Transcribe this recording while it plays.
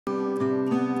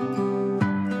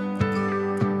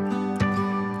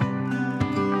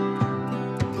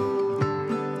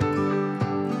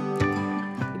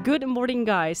Good morning,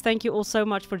 guys. Thank you all so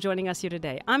much for joining us here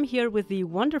today. I'm here with the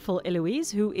wonderful Éloïse,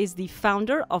 who is the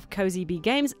founder of Cozy Bee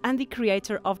Games and the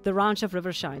creator of the Ranch of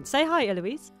Rivershine. Say hi,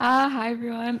 Éloïse. Hi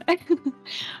everyone.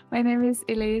 My name is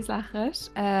Éloïse.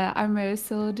 I'm a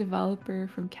solo developer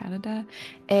from Canada,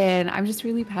 and I'm just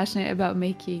really passionate about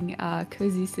making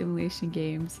cozy simulation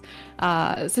games,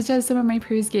 such as some of my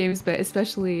previous games, but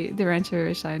especially the Ranch of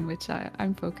Rivershine, which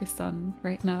I'm focused on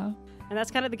right now. And that's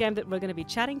kind of the game that we're going to be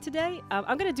chatting today.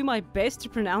 I'm going to do my best to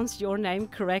pronounce your name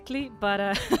correctly, but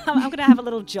I'm going to have a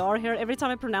little jar here. Every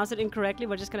time I pronounce it incorrectly,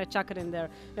 we're just going to chuck it in there.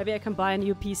 Maybe I can buy a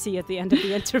new PC at the end of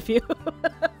the interview.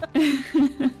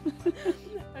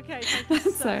 Okay.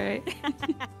 Sorry.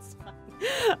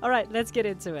 All right, let's get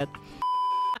into it.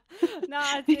 No,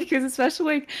 because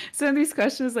especially like some of these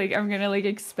questions, like I'm gonna like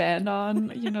expand on,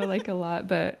 like a lot,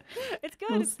 but it's good.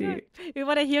 We'll see. Good. We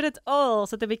want to hear it all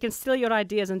so that we can steal your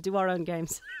ideas and do our own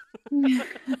games.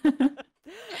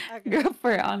 Go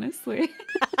for it, honestly.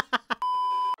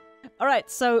 All right,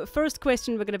 so first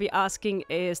question we're going to be asking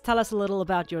is, tell us a little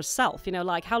about yourself.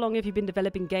 Like how long have you been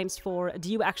developing games for?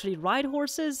 Do you actually ride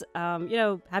horses? Have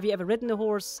you ever ridden a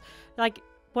horse? Like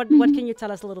what can you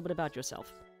tell us a little bit about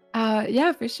yourself?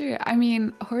 Yeah, for sure. I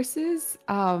mean, horses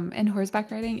and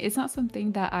horseback riding, it's not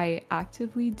something that I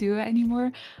actively do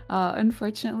anymore,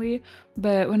 unfortunately.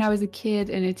 But when I was a kid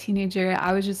and a teenager,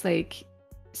 I was just like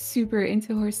super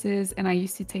into horses, and I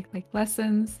used to take like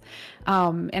lessons.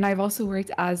 And I've also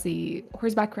worked as a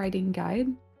horseback riding guide,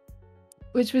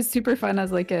 which was super fun as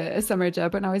like a summer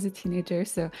job when I was a teenager.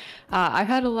 So I've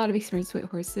had a lot of experience with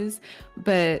horses,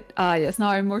 but yes, now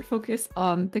I'm more focused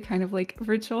on the kind of like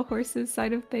virtual horses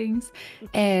side of things.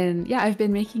 And yeah, I've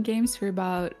been making games for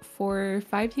about 4 or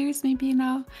 5 years maybe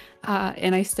now.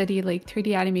 And I studied like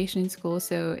 3D animation in school.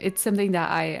 So it's something that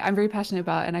I'm very passionate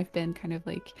about, and I've been kind of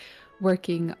like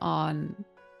working on,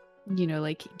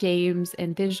 like games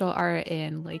and digital art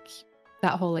and like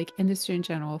that whole like industry in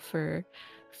general for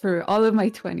all of my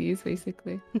 20s,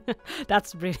 basically.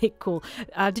 That's really cool.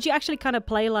 Did you actually kind of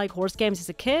play like horse games as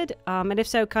a kid? And if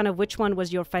so, kind of which one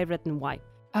was your favorite and why?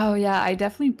 Oh yeah, I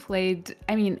definitely played,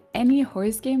 any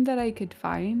horse game that I could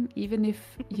find, even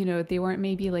if, they weren't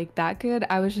maybe like that good.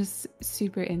 I was just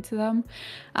super into them.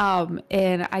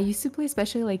 And I used to play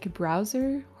especially like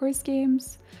browser horse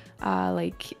games,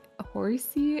 like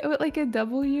horsey with like a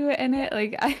W in it.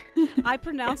 Like I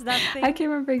pronounce that thing. I can't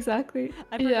remember exactly.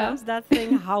 I pronounce that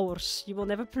thing horse. You will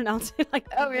never pronounce it like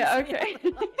oh yeah, okay.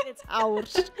 It's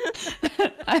horse.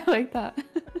 I like that.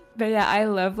 But yeah, I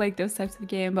love like those types of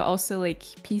game, but also like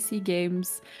PC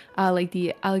games, like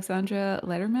the Alexandra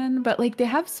Letterman. But like they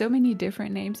have so many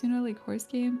different names, like horse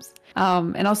games.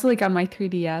 And also like on my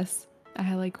 3DS, I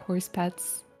had like horse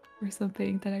pets or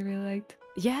something that I really liked.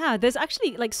 Yeah, there's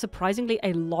actually like surprisingly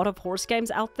a lot of horse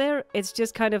games out there. It's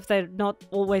just kind of they're not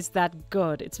always that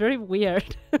good. It's very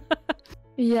weird.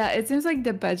 Yeah, it seems like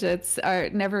the budgets are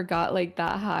never got like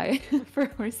that high for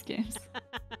horse games.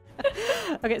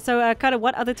 Okay, so kind of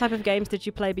what other type of games did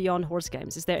you play beyond horse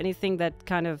games? Is there anything that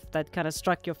kind of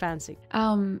struck your fancy?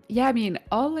 Yeah,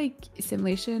 all like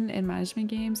simulation and management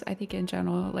games, I think in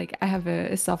general, like I have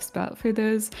a soft spot for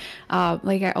those.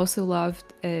 Like I also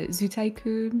loved Zoo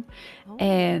Tycoon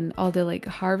and all the like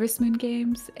Harvest Moon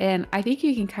games, and I think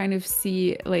you can kind of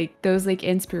see like those like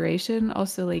inspiration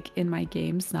also like in my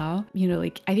games now.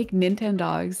 Like I think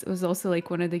Nintendogs was also like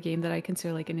one of the games that I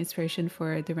consider like an inspiration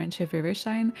for the Ranch of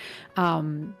Rivershine.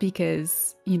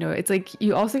 Because it's like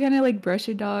you also kind of like brush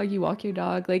your dog, you walk your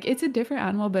dog, like it's a different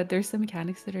animal, but there's some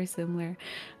mechanics that are similar.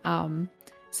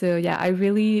 So yeah, I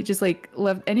really just like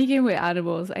love any game with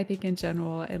animals, I think in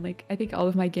general, and like I think all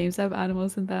of my games have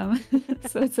animals in them.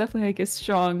 So it's definitely like a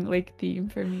strong like theme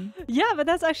for me. Yeah, but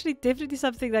that's actually definitely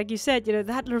something like you said,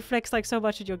 that reflects like so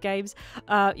much in your games.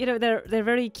 They're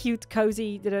very cute,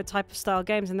 cozy, type of style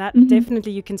games, and that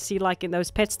definitely you can see like in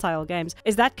those pet style games.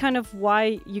 Is that kind of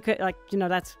why you could like,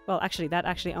 that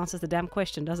actually answers the damn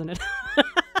question, doesn't it?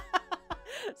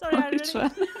 Sorry,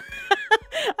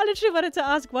 I literally wanted to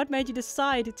ask what made you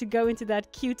decide to go into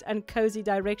that cute and cozy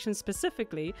direction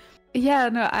specifically. Yeah,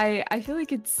 no, I feel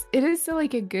like it is still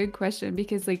like a good question,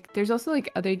 because like there's also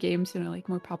like other games, like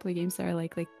more popular games that are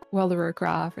like World of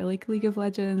Warcraft or like League of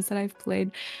Legends that I've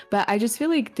played, but I just feel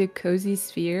like the cozy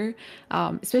sphere,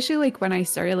 especially like when I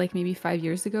started like maybe 5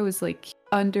 years ago, was like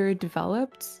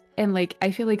underdeveloped. And like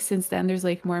I feel like since then there's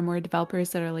like more and more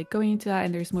developers that are like going into that,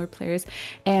 and there's more players,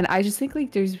 and I just think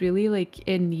like there's really like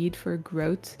a need for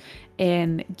growth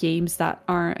in games that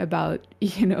aren't about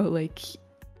like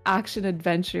action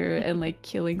adventure and like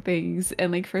killing things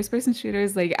and like first person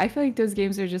shooters. Like I feel like those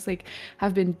games are just like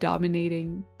have been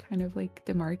dominating kind of like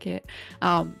the market.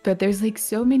 But there's like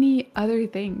so many other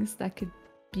things that could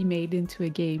be made into a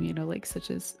game, you know, like such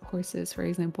as horses, for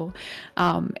example.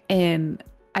 And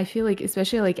I feel like,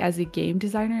 especially like as a game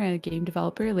designer and a game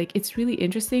developer, like it's really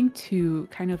interesting to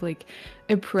kind of like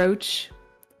approach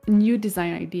new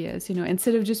design ideas, you know,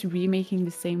 instead of just remaking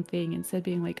the same thing, instead of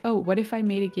being like, oh, what if I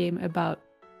made a game about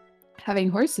having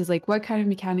horses? Like what kind of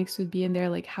mechanics would be in there?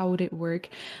 Like how would it work?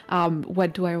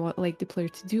 What do I want like the player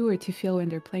to do or to feel when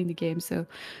they're playing the game? So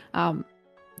um,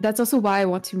 that's also why I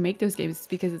want to make those games,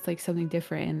 because it's like something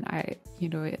different, and I, you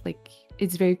know,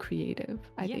 it's very creative,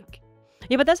 I think.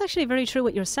 Yeah, but that's actually very true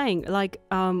what you're saying. Like,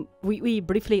 we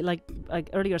briefly like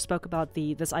earlier spoke about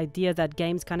this idea that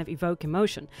games kind of evoke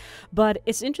emotion, but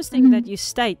it's interesting that you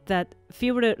state that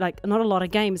not a lot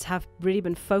of games have really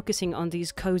been focusing on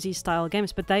these cozy style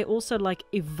games, but they also like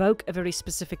evoke a very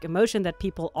specific emotion that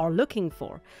people are looking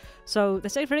for. So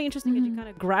that's very interesting that you kind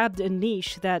of grabbed a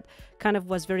niche that kind of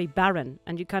was very barren,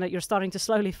 and you're starting to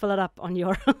slowly fill it up on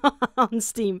your on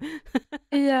Steam.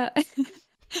 Yeah.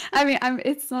 I mean,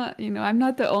 it's not, you know, I'm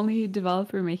not the only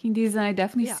developer making these, and I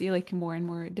definitely see like more and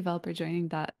more developer joining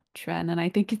that trend. And I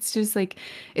think it's just like,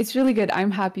 it's really good.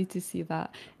 I'm happy to see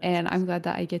that. And I'm glad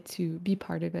that I get to be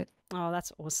part of it. Oh,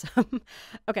 that's awesome.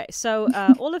 Okay, so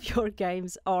all of your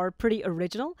games are pretty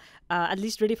original, at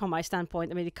least really from my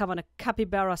standpoint. I mean, to come on a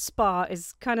capybara spa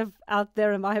is kind of out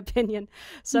there in my opinion.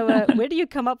 So where do you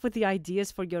come up with the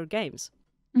ideas for your games?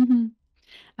 hmm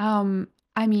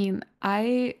I mean,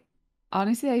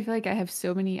 honestly, I feel like I have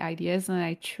so many ideas and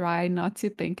I try not to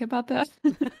think about that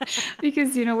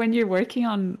because, you know, when you're working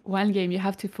on one game, you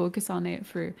have to focus on it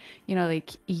for, you know, like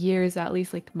years, at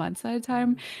least like months at a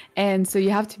time. And so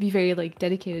you have to be very like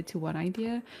dedicated to one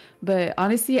idea. But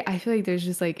honestly, I feel like there's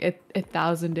just like a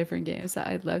thousand different games that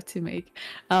I'd love to make.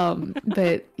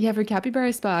 But yeah, for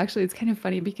Capybara Spa, actually, it's kind of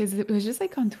funny because it was just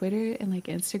like on Twitter and like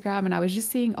Instagram, and I was just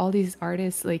seeing all these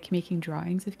artists like making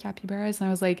drawings of capybaras, and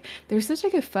I was like, they're such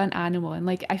like a fun animal, and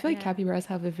like I feel like capybaras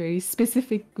have a very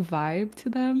specific vibe to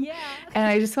them. Yeah. And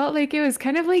I just felt like it was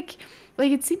kind of like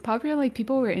it seemed popular, like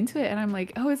people were into it, and I'm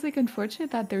like, oh, it's like unfortunate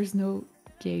that there's no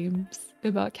games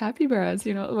about capybaras,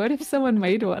 you know, what if someone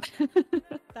made one?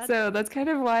 So that's kind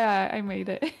of why I made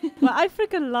it. Well, I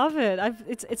freaking love it.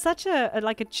 It's such a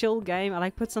like a chill game. I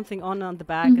like put something on the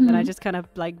back and then I just kind of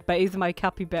like bathe my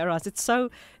capybaras. It's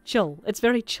so chill. It's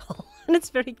very chill and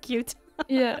it's very cute.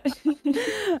 Yeah.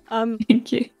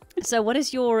 Thank you. So what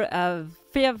is your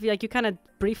fear of, like, you kind of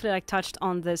briefly like touched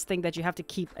on this thing that you have to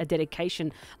keep a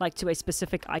dedication like to a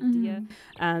specific idea,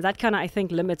 and that kind of I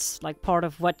think limits like part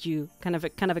of what you kind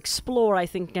of explore, I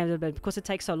think, a little bit, because it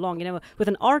takes so long. You know, with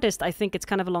an artist, I think it's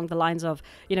kind of along the lines of,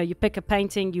 you know, you pick a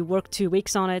painting, you work 2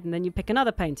 weeks on it, and then you pick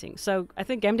another painting. So I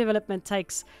think game development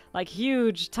takes like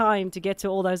huge time to get to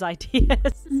all those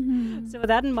ideas. So with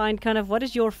that in mind, kind of what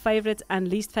is your favorite and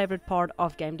least favorite part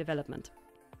of game development?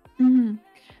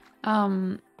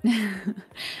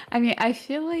 I mean, I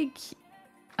feel like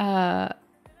the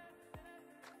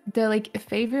like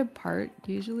favorite part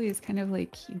usually is kind of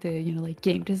like the, you know, like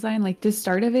game design. Like the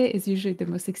start of it is usually the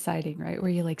most exciting, right? Where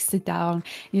you like sit down and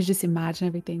you just imagine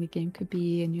everything the game could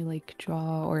be, and you like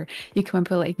draw or you come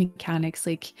up with like mechanics.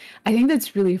 Like I think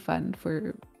that's really fun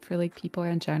for like people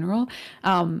in general.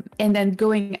 And then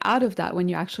going out of that, when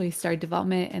you actually start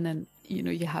development, and then, you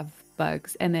know, you have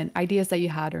bugs, and then ideas that you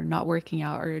had are not working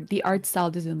out, or the art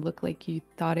style doesn't look like you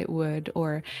thought it would,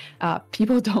 or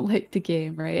people don't like the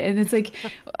game, right? And it's like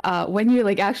when you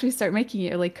like actually start making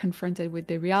it, you're like confronted with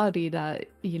the reality that,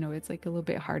 you know, it's like a little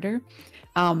bit harder.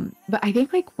 But I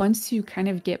think like once you kind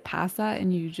of get past that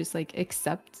and you just like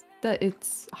accept that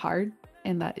it's hard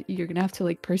and that you're gonna have to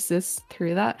like persist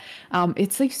through that,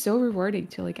 it's like so rewarding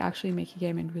to like actually make a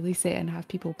game and release it and have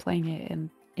people playing it and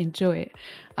enjoy it.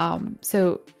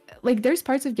 So like there's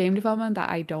parts of game development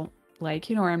that I don't like,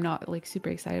 you know, or I'm not like super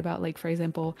excited about, like for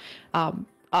example,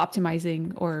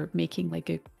 optimizing or making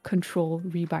like a control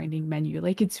rebinding menu.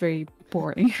 Like it's very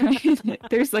boring, right?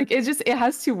 There's like, it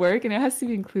has to work and it has to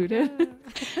be included.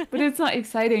 But it's not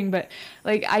exciting. But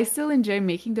like I still enjoy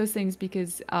making those things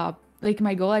because like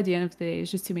my goal at the end of the day is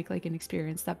just to make like an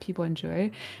experience that people enjoy.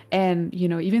 And, you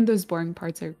know, even those boring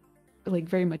parts are like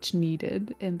very much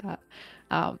needed in that.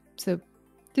 So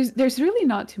there's really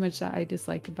not too much that I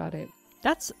dislike about it.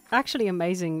 That's actually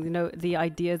amazing. You know, the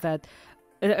idea that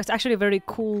it's actually a very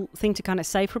cool thing to kind of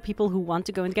say for people who want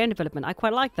to go into game development. I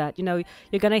quite like that. You know,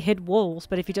 you're going to hit walls,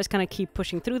 but if you just kind of keep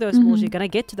pushing through those walls, you're going to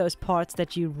get to those parts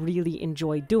that you really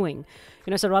enjoy doing.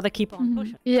 You know, so rather keep on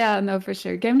pushing. Yeah, no, for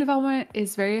sure. Game development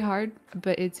is very hard,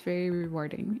 but it's very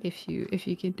rewarding if you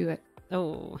can do it.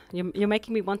 Oh, you're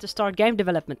making me want to start game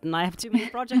development, and I have too many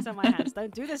projects on my hands.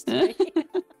 Don't do this to me.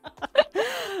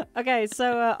 Okay,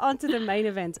 so on to the main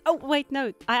event. Oh, wait,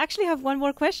 no. I actually have one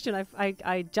more question.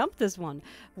 I jumped this one.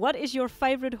 What is your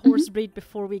favorite horse breed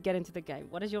before we get into the game?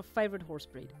 What is your favorite horse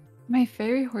breed? My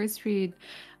favorite horse breed,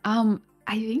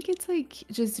 I think it's like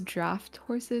just draft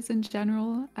horses in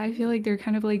general. I feel like they're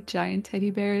kind of like giant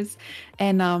teddy bears,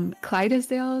 and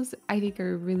Clydesdales I think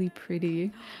are really pretty.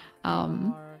 They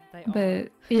Um, are. They are.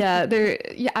 but yeah, they're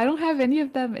yeah. I don't have any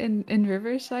of them in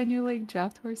Rivershine. You like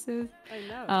draft horses,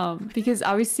 I know. because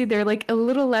obviously they're like a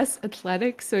little less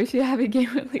athletic. So if you have a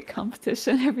game with like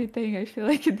competition and everything, I feel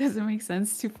like it doesn't make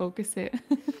sense to focus it.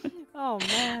 Oh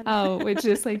man. With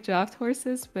just like draft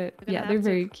horses, but You're yeah, gonna they're have to.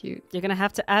 very cute. You're gonna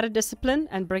have to add a discipline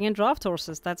and bring in draft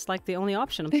horses. That's like the only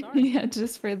option. I'm sorry. Yeah,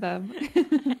 just for them.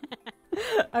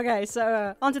 Okay,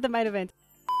 so on to the main event.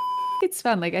 It's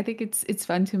fun. Like I think it's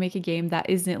fun to make a game that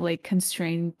isn't like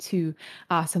constrained to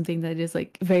something that is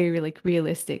like very like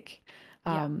realistic,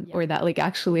 Yeah, yeah. or that like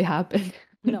actually happened.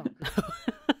 No, no.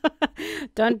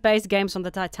 Don't base games on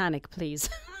the Titanic, please.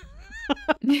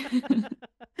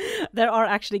 There are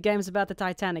actually games about the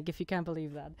Titanic, if you can't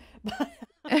believe that.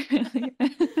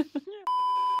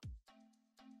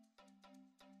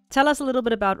 Tell us a little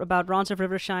bit about Ranch of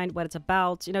Rivershine, what it's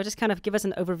about. Just kind of give us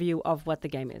an overview of what the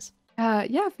game is.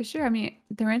 Yeah, for sure. I mean,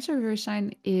 the Ranch of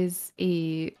Rivershine is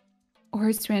a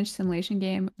horse ranch simulation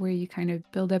game where you kind of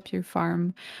build up your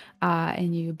farm,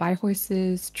 and you buy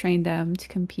horses, train them to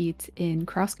compete in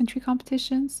cross country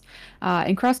competitions.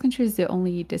 And cross country is the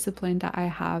only discipline that I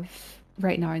have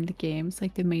right now in the game. It's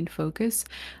like the main focus.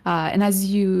 And as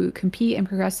you compete and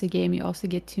progress the game, you also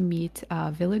get to meet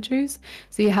villagers.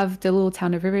 So you have the little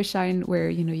town of Rivershine where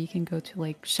you can go to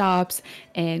like shops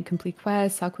and complete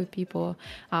quests, talk with people.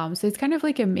 So it's kind of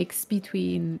like a mix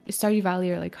between Stardew Valley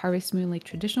or like Harvest Moon, like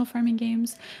traditional farming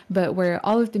games, but where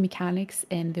all of the mechanics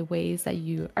and the ways that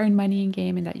you earn money in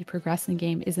game and that you progress in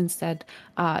game is instead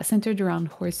centered around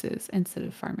horses instead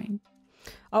of farming.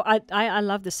 Oh, I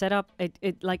love the setup.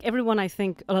 It like everyone, I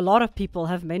think a lot of people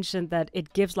have mentioned that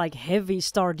it gives like heavy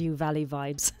Stardew Valley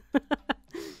vibes.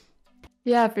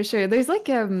 Yeah, for sure. There's like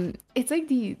it's like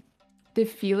the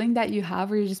feeling that you have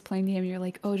where you're just playing the game and you're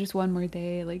like, oh, just one more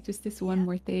day, like just this one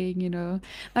more thing.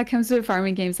 That comes with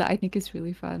farming games that I think is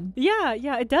really fun. Yeah,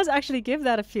 it does actually give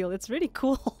that a feel. It's really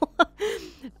cool.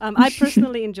 I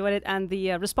personally enjoyed it, and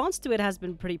the response to it has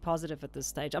been pretty positive at this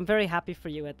stage. I'm very happy for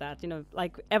you at that.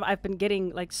 I've been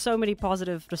getting like so many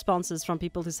positive responses from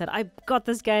people who said, I got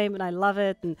this game and I love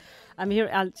it. And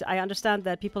I understand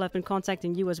that people have been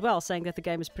contacting you as well, saying that the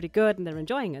game is pretty good and they're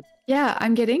enjoying it. Yeah,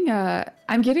 I'm getting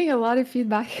a lot of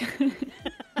feedback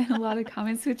and a lot of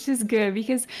comments, which is good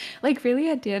because like really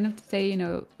at the end of the day,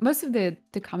 most of the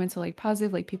comments are like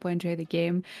positive, like people enjoy the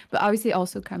game, but obviously it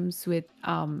also comes with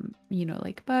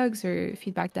like bugs or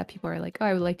feedback that people are like, oh,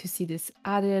 I would like to see this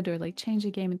added or like change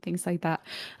the game and things like that.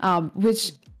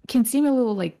 Which can seem a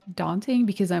little like daunting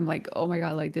because I'm like, oh my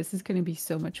God, like this is gonna be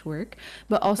so much work.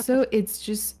 But also it's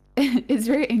just it's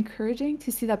very encouraging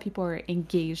to see that people are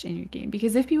engaged in your game,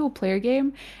 because if people play your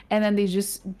game and then they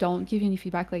just don't give you any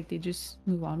feedback, like they just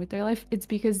move on with their life, it's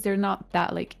because they're not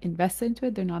that like invested into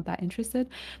it, they're not that interested.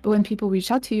 But when people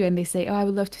reach out to you and they say, oh, I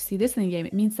would love to see this in the game,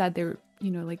 it means that they're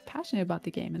like passionate about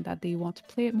the game and that they want to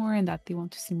play it more and that they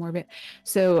want to see more of it.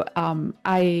 So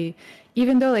I,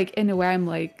 even though like in a way I'm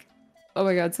like, oh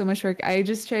my God, so much work, I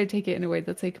just try to take it in a way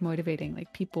that's like motivating.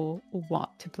 Like people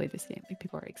want to play this game. Like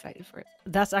people are excited for it.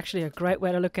 That's actually a great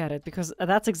way to look at it, because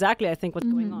that's exactly, I think, what's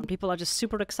going on. People are just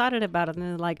super excited about it, and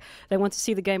they're like, they want to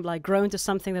see the game like grow into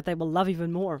something that they will love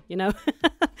even more.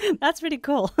 That's really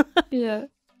cool. Yeah.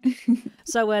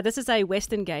 So this is a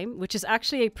Western game, which is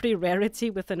actually a pretty rarity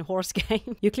within horse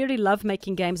game. You clearly love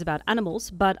making games about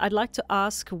animals, but I'd like to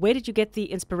ask, where did you get the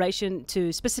inspiration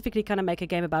to specifically kind of make a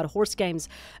game about horse games,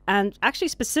 and actually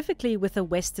specifically with a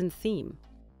Western theme?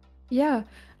 Yeah.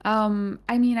 I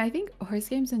mean, I think horse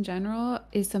games in general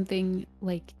is something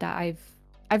like that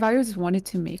I've always wanted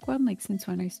to make one, like since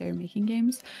when I started making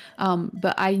games.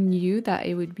 But I knew that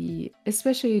it would be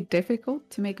especially difficult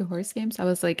to make a horse game. So I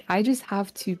was like, I just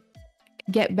have to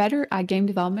get better at game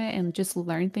development and just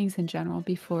learn things in general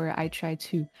before I try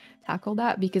to tackle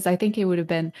that, because I think it would have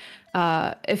been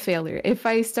a failure. If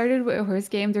I started with a horse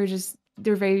game,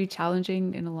 they're very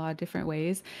challenging in a lot of different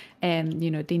ways. And,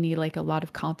 they need like a lot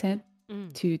of content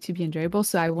to be enjoyable.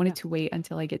 So I wanted to wait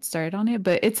until I get started on it,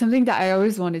 but it's something that I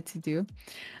always wanted to do.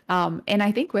 And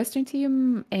I think Western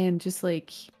theme and just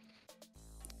like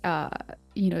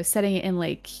setting it in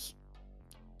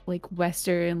like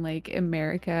Western, like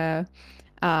America,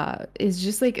 is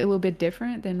just like a little bit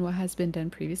different than what has been done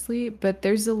previously. But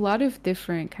there's a lot of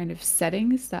different kind of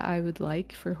settings that I would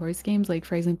like for horse games. Like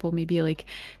for example, maybe like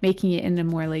making it in a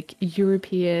more like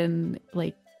European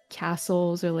like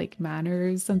castles or like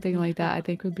manors, something like that. I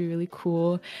think would be really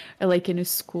cool. Or like in a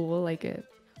school, like a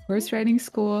horse riding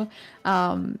school.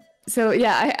 So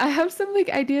yeah, I have some like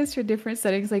ideas for different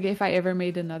settings, like if I ever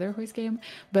made another horse game.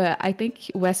 But I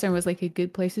think Western was like a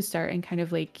good place to start and kind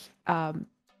of like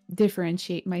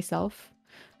differentiate myself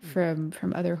from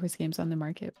other horse games on the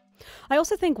market. I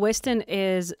also think Western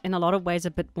is, in a lot of ways,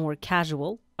 a bit more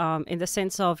casual, in the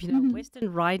sense of,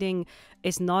 Western riding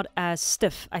is not as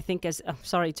stiff, I think, as,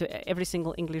 sorry to every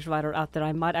single English rider out there,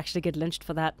 I might actually get lynched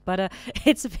for that, but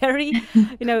it's very,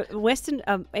 Western,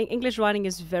 English riding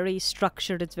is very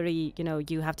structured, it's very,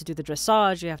 you have to do the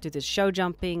dressage, you have to do the show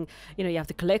jumping, you have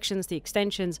the collections, the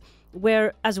extensions,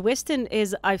 whereas Western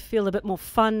is, I feel, a bit more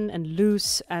fun and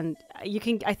loose, and you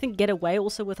can, I think, get away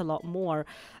also with a lot more.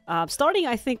 Starting,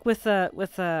 I think, with the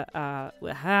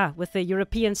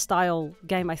European style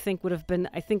game, I think would have been,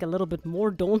 I think, a little bit more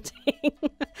daunting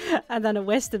and then a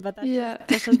Western. But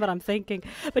that's just what I'm thinking.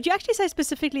 But you actually say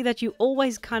specifically that you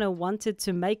always kind of wanted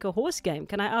to make a horse game.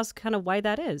 Can I ask kind of why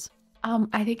that is?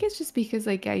 I think it's just because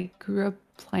like I grew up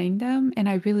playing them and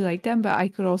I really liked them, but I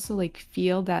could also like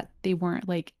feel that they weren't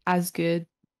like as good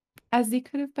as they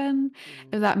could have been,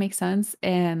 if that makes sense.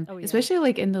 And Oh, yeah. especially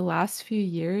like in the last few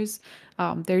years,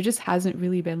 there just hasn't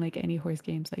really been like any horse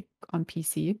games like on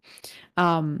PC.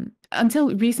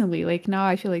 Until recently, like now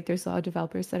I feel like there's a lot of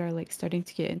developers that are like starting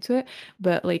to get into it.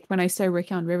 But like when I started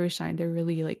working on Rivershine, there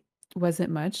really like wasn't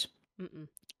much. Mm-mm.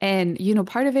 And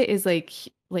part of it is like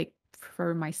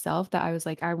for myself that I was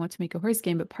like I want to make a horse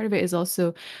game, but part of it is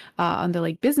also on the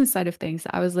like business side of things.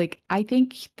 I was like I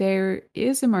think there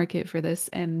is a market for this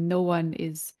and no one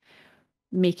is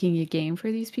making a game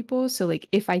for these people. So like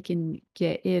if I can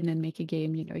get in and make a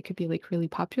game, it could be like really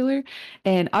popular.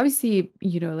 And obviously,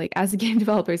 like as a game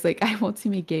developer, it's like I want to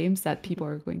make games that people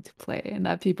are going to play and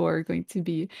that people are going to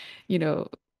be, you know,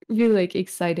 really like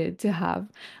excited to have.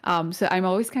 So I'm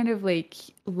always kind of like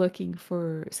looking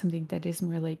for something that is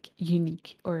more like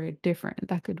unique or different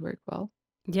that could work well.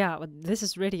 Yeah, well, this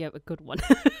is really a good one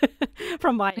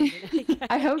from my end. In any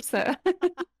I hope case. so.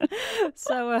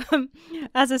 So,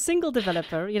 as a single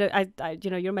developer,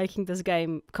 you're making this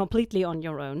game completely on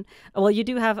your own. Well, you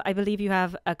do have, I believe, you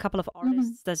have a couple of Mhm.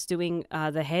 artists that's doing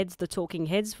the heads, the talking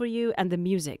heads for you, and the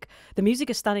music. The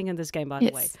music is stunning in this game, by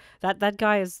the way. Yes. That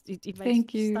guy is he makes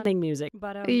Thank you. stunning music.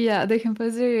 But Yeah, the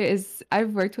composer is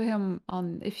I've worked with him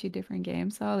on a few different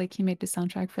games. So like he made the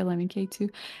soundtrack for Lemon Cake too.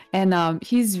 And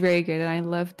he's very good and I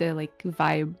love the like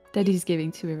vibe that he's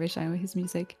giving to Rivershine with his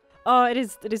music. oh, it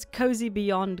is cozy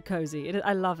beyond cozy.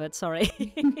 I love it. Sorry.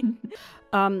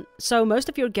 So most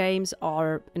of your games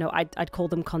are, I'd call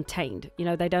them contained.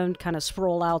 They don't kind of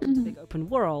sprawl out into big open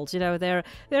worlds. They're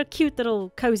cute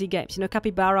little cozy games.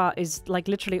 Capybara is like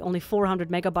literally only 400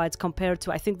 megabytes compared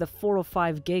to I think the 4 or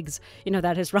 5 gigs.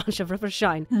 That is Ranch of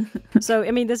Rivershine. So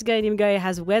I mean, this game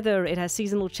has weather, it has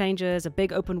seasonal changes, a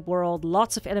big open world,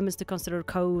 lots of elements to consider,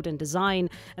 code and design,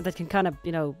 and that can kind of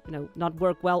not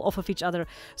work well off of each other.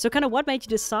 So kind of what made you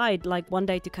decide like one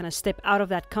day to kind of step out of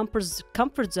that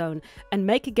comfort zone and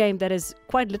make a game that is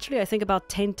quite literally, I think, about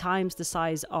 10 times the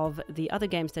size of the other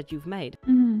games that you've made?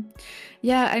 Mhm.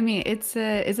 Yeah, I mean it's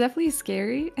definitely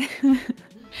scary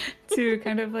to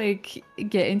kind of like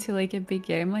get into like a big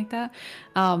game like that.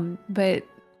 But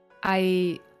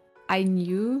I I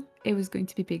knew it was going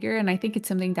to be bigger and I think it's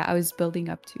something that I was building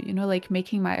up to, like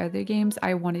making my other games,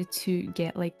 I wanted to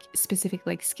get like specific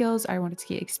like skills, I wanted to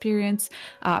get experience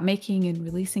making and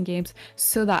releasing games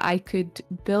so that I could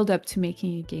build up to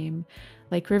making a game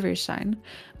like Rivershine.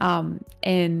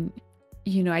 And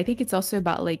I think it's also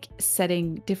about like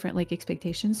setting different like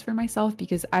expectations for myself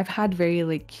because I've had very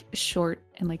like short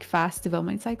and like fast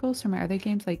development cycles for my other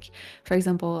games. Like for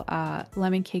example,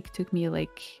 Lemon Cake took me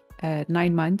like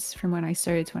 9 months from when I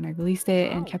started to when I released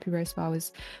it, and Wow. Capybara Spa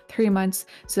was 3 months.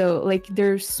 So like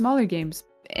they're smaller games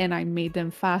and I made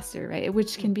them faster, right?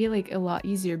 Which can be like a lot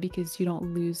easier because you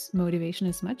don't lose motivation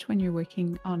as much when you're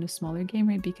working on a smaller game,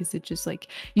 right? Because it just like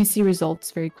you see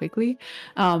results very quickly.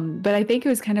 But I think it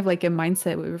was kind of like a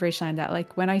mindset with Rivershine that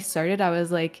like when I started, I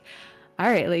was like, all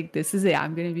right, like this is it.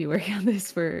 I'm gonna be working on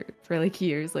this for like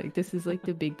years. Like this is like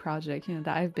the big project,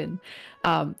 that I've been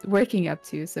working up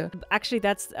to. So Actually,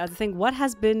 that's the thing. What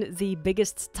has been the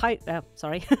biggest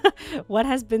sorry, what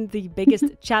has been the biggest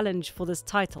challenge for this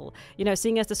title?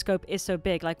 Seeing as the scope is so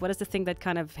big, like what is the thing that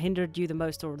kind of hindered you the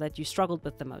most or that you struggled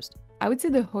with the most? I would say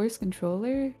the horse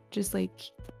controller, just like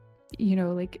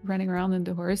like running around on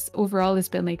the horse. Overall, it's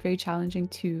been like very challenging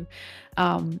to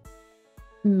um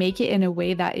make it in a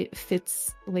way that it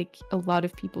fits like a lot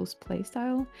of people's play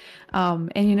style.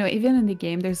 And even in the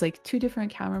game, there's like two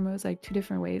different camera modes, like two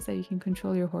different ways that you can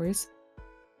control your horse.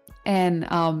 And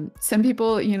some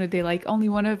people, they like only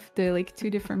one of the like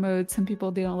two different modes. Some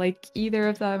people, they don't like either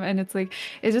of them, and it's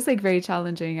just like very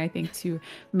challenging, I think, to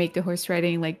make the horse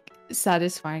riding like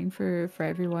satisfying for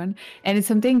everyone. And it's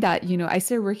something that I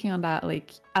started working on that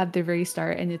like at the very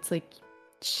start, and it's like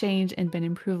changed and been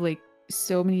improved like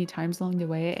so many times along the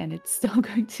way, and it's still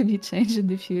going to be changed in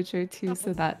the future too,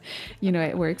 so that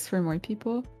it works for more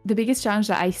people. The biggest challenge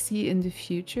that I see in the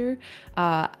future,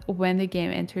 when the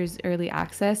game enters early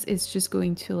access, is just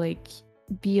going to like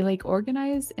be like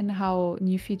organized in how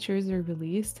new features are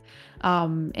released,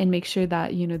 and make sure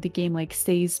that the game like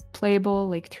stays playable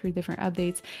like through different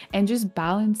updates, and just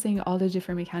balancing all the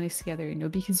different mechanics together,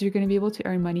 because you're going to be able to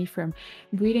earn money from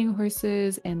breeding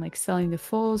horses and like selling the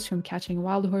foals, from catching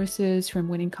wild horses, from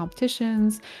winning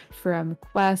competitions, from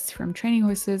quests, from training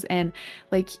horses, and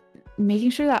like making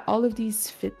sure that all of these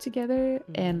fit together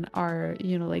and are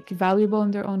like valuable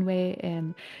in their own way,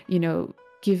 and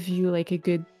give you like a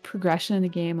good progression in the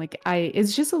game. Like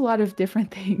it's just a lot of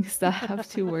different things that have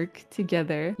to work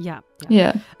together. Yeah.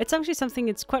 Yeah. It's actually something,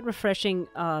 it's quite refreshing.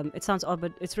 It sounds odd,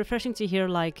 but it's refreshing to hear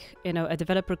like, a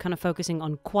developer kind of focusing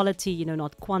on quality,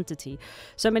 not quantity.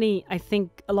 I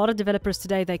think a lot of developers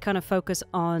today, they kind of focus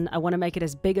on, I want to make it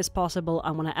as big as possible.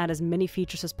 I want to add as many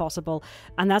features as possible.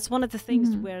 And that's one of the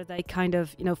things where they kind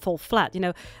of, fall flat.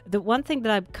 The one thing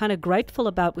that I'm kind of grateful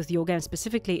about with your game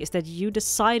specifically is that you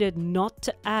decided not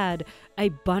to add a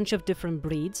bunch of different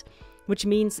breeds, which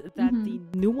means that the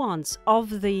nuance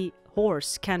of the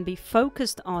horse can be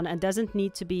focused on and doesn't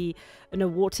need to be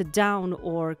watered down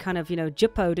or kind of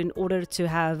jippoed in order to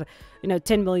have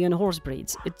 10 million horse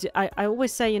breeds. I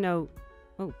always say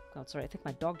oh god, sorry, I think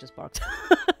my dog just barked.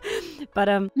 But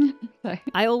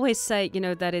I always say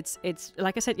that it's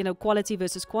like I said, quality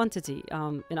versus quantity.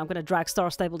 I'm gonna drag Star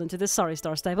Stable into this, sorry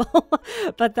Star Stable.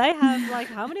 But they have like,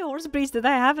 how many horse breeds do they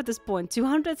have at this point?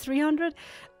 200, 300?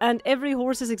 And every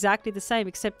horse is exactly the same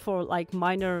except for like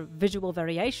minor visual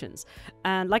variations.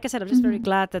 And like I said, I'm just very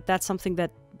glad that that's something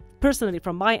that personally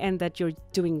from my end, that you're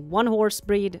doing one horse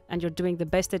breed and you're doing the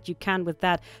best that you can with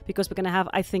that, because we're going to have,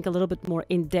 I think, a little bit more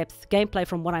in-depth gameplay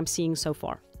from what I'm seeing so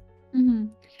far.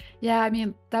 Yeah, I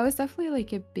mean, that was definitely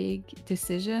like a big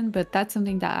decision, but that's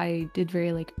something that I did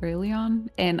very like early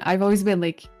on. And I've always been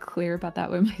like clear about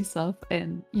that with myself.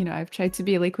 And, I've tried to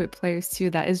be like with players too,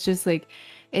 that is just like,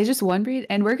 it's just one breed.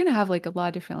 And we're going to have like a lot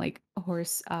of different like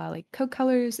horse, like coat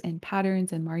colors and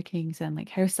patterns and markings and like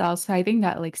hairstyles. So I think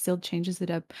that like still changes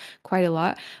it up quite a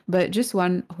lot, but just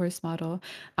one horse model.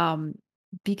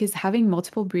 Because having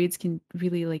multiple breeds can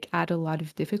really like add a lot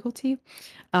of difficulty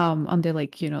on the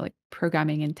like like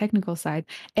programming and technical side,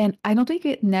 and I don't think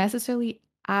it necessarily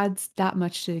adds that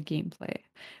much to the gameplay,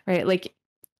 right? Like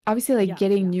obviously like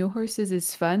getting new horses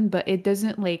is fun, but it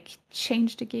doesn't like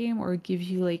change the game or give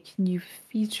you like new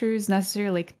features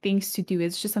necessarily, like things to do.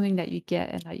 It's just something that you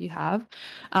get and that you have,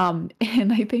 and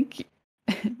I think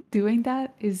doing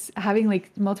that is having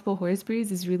like multiple horse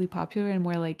breeds is really popular and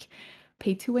more like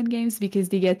pay to win games, because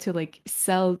they get to like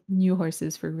sell new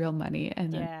horses for real money.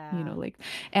 And then like,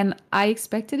 and I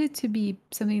expected it to be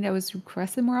something that was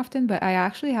requested more often, but I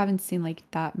actually haven't seen like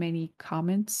that many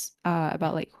comments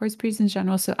about like horse breeds in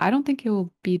general, so I don't think it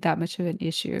will be that much of an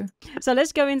issue. So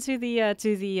let's go into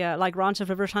the like Ranch of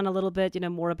Rivershine a little bit,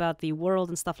 more about the world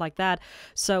and stuff like that.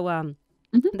 So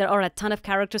there are a ton of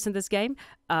characters in this game.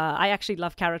 I actually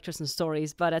love characters and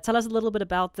stories, but tell us a little bit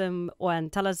about them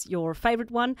and tell us your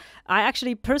favorite one. I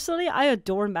actually, personally, I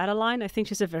adore Madeline. I think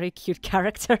she's a very cute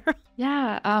character.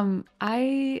 Yeah,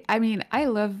 I mean, I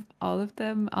love all of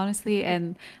them, honestly.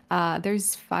 And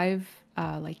there's 5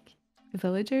 like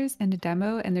villagers in the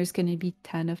demo, and there's going to be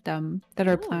 10 of them that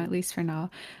are planned, at least for now,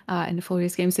 in the full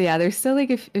release game. So yeah, there's still like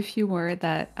a few more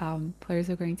that players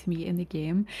are going to meet in the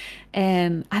game.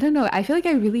 And I don't know, I feel like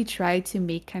I really tried to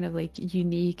make kind of like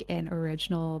unique and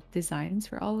original designs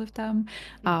for all of them,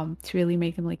 to really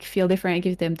make them like feel different and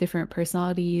give them different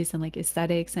personalities and like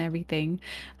aesthetics and everything.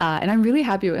 And I'm really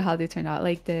happy with how they turned out.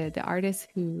 Like the artist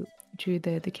who drew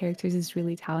the characters is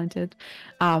really talented.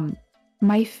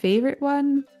 My favorite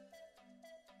one,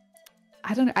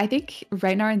 I don't know. I think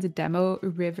right now in the demo,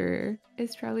 River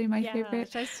is probably my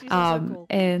favorite. She's so cool.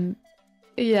 And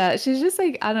Yeah, she's just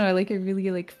like, I don't know, like a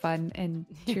really like fun and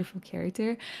cheerful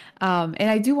character. And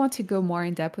I do want to go more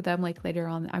in depth with them. Like later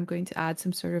on, I'm going to add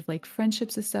some sort of like friendship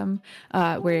system,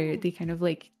 where Ooh. they kind of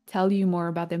like tell you more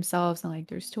about themselves and like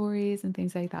their stories and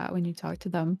things like that when you talk to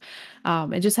them.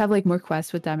 And just have like more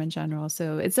quests with them in general.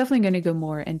 So it's definitely going to go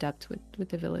more in depth with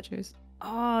the villagers.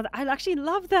 Oh, I actually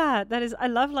love that. That is, I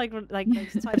love like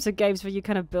those types of games where you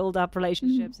kind of build up Mhm.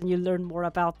 relationships and you learn more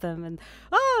about them. And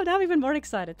oh, now I'm even more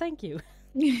excited. Thank you.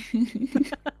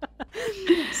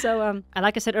 So, and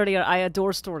like I said earlier, I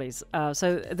adore stories.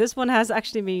 So this one has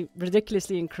actually me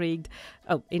ridiculously intrigued.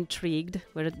 Oh, intrigued.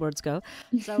 Where did words go?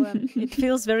 So it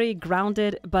feels very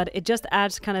grounded, but it just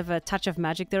adds kind of a touch of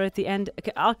magic there at the end.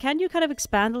 Can you kind of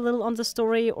expand a little on the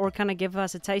story, or kind of give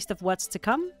us a taste of what's to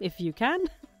come, if you can?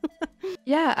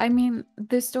 Yeah, I mean,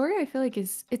 the story I feel like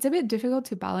is it's a bit difficult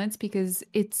to balance because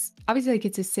it's obviously like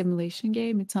it's a simulation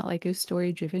game. It's not like a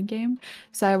story-driven game.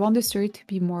 So I want the story to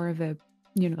be more of a,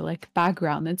 like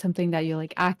background and something that you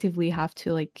like actively have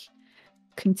to like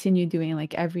continue doing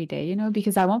like every day,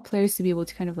 because I want players to be able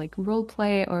to kind of like role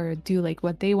play or do like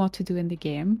what they want to do in the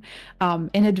game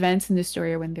in advance in the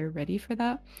story or when they're ready for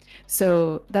that.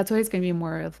 So that's why it's going to be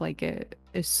more of like a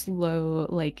slow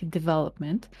like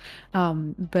development.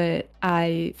 But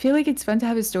I feel like it's fun to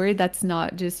have a story that's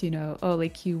not just, oh,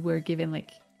 like you were given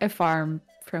like a farm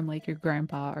from like your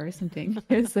grandpa or something.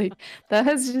 It's like that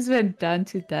has just been done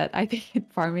to death, I think, in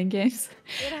farming games.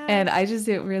 It And has. I just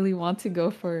didn't really want to go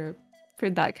for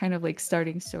that kind of like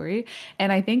starting story.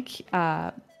 And I think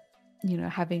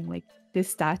having like the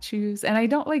statues, and I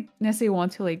don't like necessarily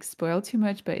want to like spoil too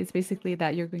much, but it's basically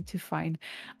that you're going to find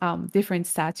different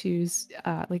statues,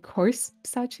 like horse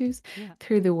statues Yeah.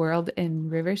 through the world in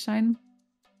Rivershine.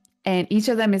 And each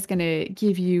of them is going to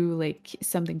give you like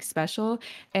something special.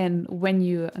 And when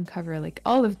you uncover like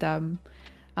all of them,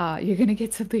 you're going to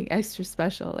get something extra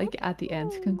special like at the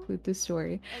end to Ooh. conclude the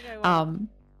story. Okay. Wow. Um,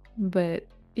 but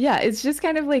yeah, it's just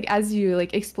kind of like as you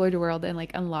like explore the world and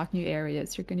like unlock new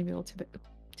areas, you're going to be able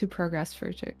to progress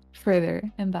further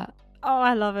in that. Oh,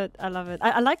 I love it. I love it.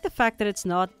 I like the fact that it's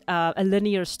not a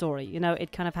linear story.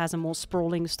 It kind of has a more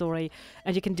sprawling story,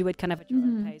 and you can do it kind of at your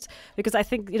own Hmm. pace. Because I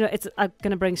think, it's going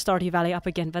to bring Stardew Valley up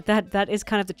again, but that is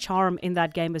kind of the charm in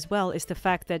that game as well, is the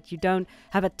fact that you don't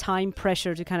have a time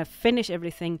pressure to kind of finish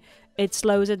everything. It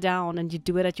slows it down, and you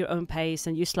do it at your own pace,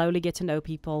 and you slowly get to know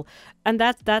people. And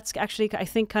that's actually, I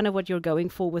think, kind of what you're going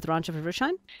for with Ranch of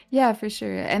Rivershine. Yeah, for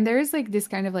sure. And there is like this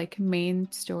kind of like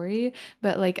main story,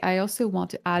 but like I also want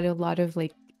to add a lot of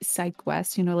like side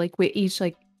quests, like with each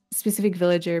like specific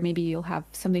villager, maybe you'll have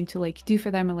something to like do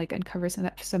for them and like uncover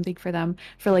something for them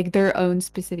for like their own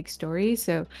specific story.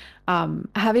 So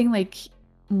having like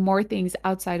more things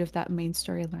outside of that main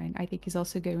storyline, I think is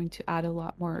also going to add a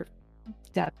lot more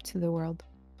depth to the world.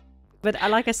 But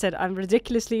like I said, I'm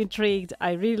ridiculously intrigued.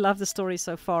 I really love the story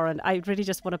so far, and I really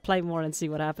just want to play more and see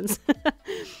what happens.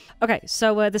 Okay,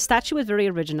 so the statue is very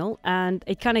original, and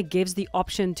it kind of gives the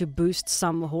option to boost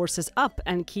some horses up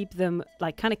and keep them,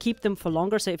 like, kind of keep them for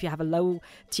longer. So if you have a low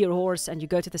tier horse and you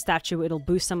go to the statue, it'll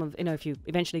boost some of, if you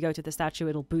eventually go to the statue,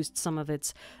 it'll boost some of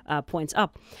its points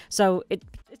up. So it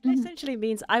Mhm. essentially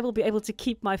means I will be able to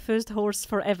keep my first horse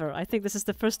forever. I think this is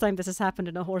the first time this has happened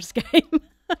in a horse game.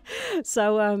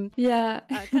 So Yeah.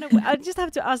 I just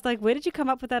have to ask, like, where did you come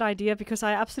up with that idea? Because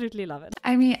I absolutely love it.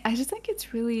 I mean, I just think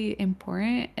it's really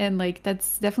important, and like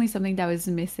that's definitely something that was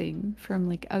missing from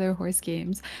like other horse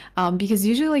games. Because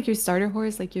usually like your starter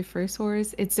horse, like your first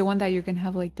horse, it's the one that you're gonna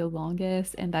have like the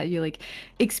longest and that you like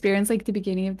experience like the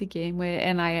beginning of the game with.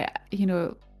 And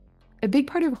a big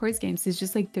part of horse games is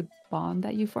just like the bond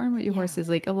that you form with your Yeah. horses.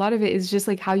 Like a lot of it is just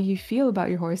like how you feel about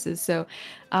your horses. So,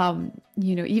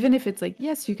 even if it's like,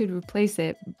 yes, you could replace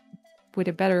it with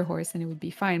a better horse and it would be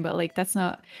fine, but like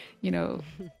you know,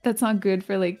 that's not good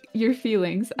for like your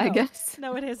feelings, I No, guess.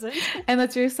 no, it isn't. And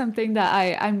that's just something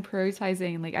that I'm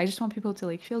prioritizing. Like I just want people to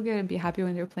like feel good and be happy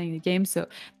when they're playing the game. So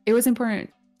it was important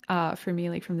for me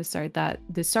like from the start that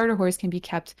the starter horse can be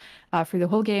kept for the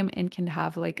whole game and can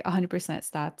have like 100%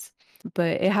 stats,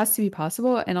 but it has to be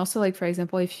possible. And also like for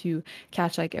example, if you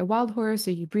catch like a wild horse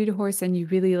or you breed a horse and you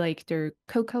really like their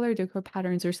coat color, their coat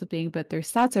patterns or something, but their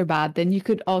stats are bad, then you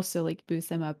could also like boost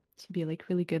them up to be like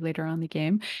really good later on in the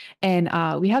game. And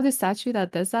we have this statue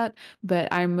that does that, but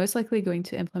I'm most likely going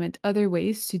to implement other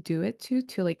ways to do it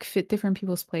to like fit different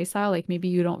people's play style. Like maybe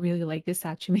you don't really like the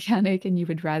statue mechanic and you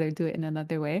would rather do it in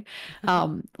another way.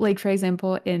 Like for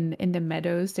example, in the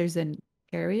meadows, there's an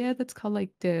area that's called like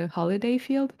the holiday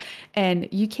field, and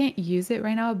you can't use it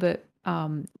right now, but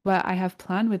what I have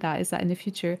planned with that is that in the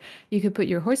future you could put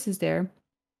your horses there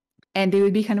and they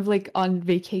would be kind of like on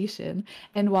vacation.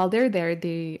 And while they're there,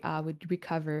 they would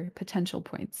recover potential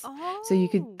points. So you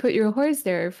could Oh. put your horse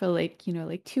there for like,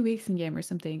 like 2 weeks in game or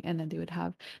something, and then they would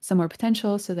have some more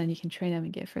potential. So then you can train them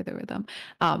and get further with them.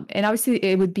 And obviously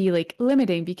it would be like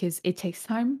limiting because it takes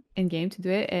time in game to do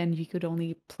it, and you could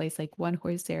only place like one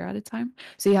horse there at a time.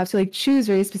 So you have to like choose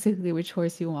very specifically which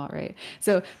horse you want, right?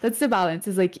 So that's the balance,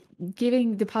 is like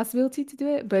giving the possibility to do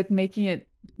it, but making it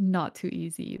not too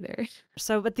easy either.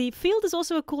 So, but the field is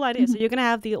also a cool idea. So Mhm. you're going to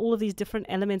have all of these different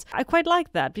elements. I quite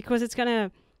like that because it's going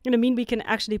to, mean we can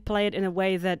actually play it in a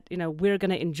way that, we're going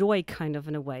to enjoy kind of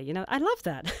in a way. I love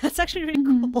that. That's actually really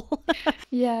Mhm. cool.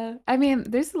 Yeah. I mean,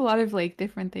 there's a lot of like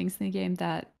different things in the game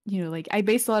that, like I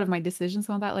base a lot of my decisions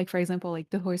on that. Like for example, like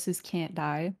the horses can't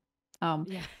die. Um,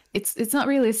 Yeah. it's not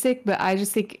realistic, but I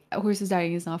just think horses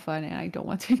dying is not fun and I don't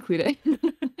want to include it.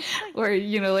 Or,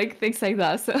 like things like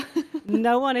that. So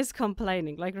No one is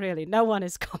complaining. Like really, no one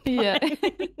is yeah. complaining.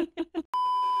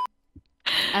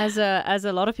 As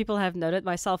a lot of people have noted,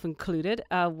 myself included,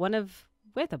 one of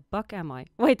where the buck am I?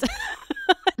 Wait,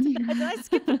 did I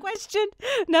skip a question?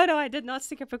 No, I did not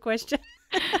skip a question.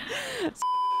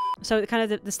 So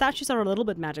kind of the statues are a little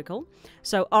bit magical.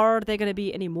 So are there going to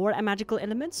be any more magical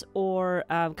elements, or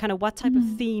kind of what type of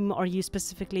Mhm. theme are you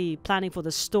specifically planning for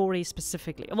the story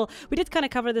specifically? Well, we did kind of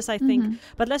cover this, I think, Mhm.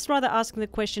 but let's rather ask the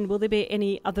question: will there be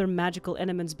any other magical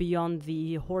elements beyond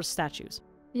the horse statues?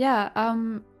 Yeah,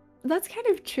 that's kind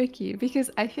of tricky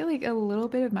because I feel like a little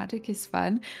bit of magic is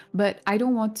fun, but I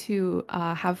don't want to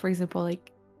have, for example,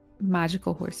 like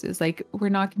magical horses. Like we're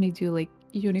not going to do like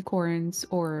unicorns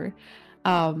or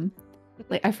um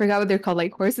like I forgot what they're called,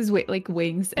 like horses with like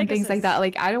wings and things like Pegasus. that.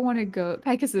 Like I don't want to go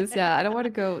Pegasus, yeah, I don't want to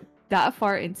go that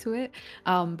far into it.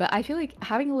 But I feel like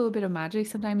having a little bit of magic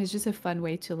sometimes is just a fun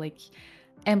way to like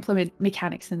implement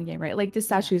mechanics in the game, right? Like the Yeah.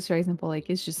 statues, for example, like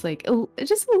it's just like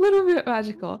just a little bit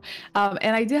magical.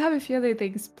 And I do have a few other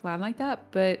things planned like that,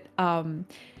 but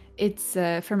it's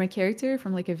from a character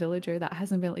from like a villager that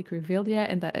hasn't been like revealed yet,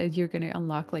 and that you're gonna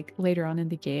unlock like later on in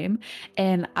the game.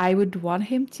 And I would want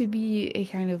him to be a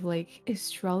kind of like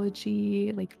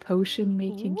astrology, like potion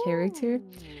making character. Ooh,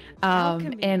 And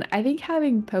alchemy. I think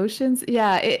having potions,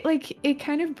 yeah, it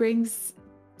kind of brings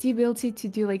the ability to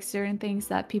do like certain things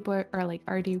that people are like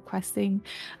already requesting.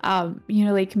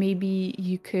 Like maybe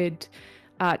you could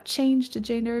change the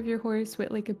gender of your horse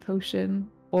with like a potion,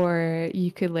 or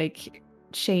you could like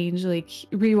change like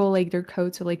reroll like their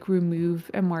coat to like remove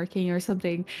a marking or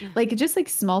something, like just like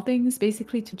small things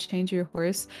basically to change your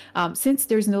horse. Since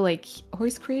there's no like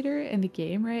horse creator in the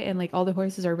game, right, and like all the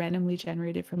horses are randomly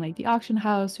generated from like the auction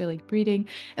house or like breeding,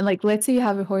 and like let's say you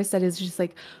have a horse that is just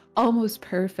like almost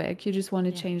perfect, you just want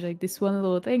to Yeah. change like this one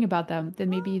little thing about them, then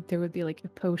maybe there would be like a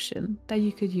potion that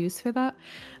you could use for that,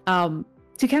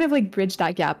 to kind of like bridge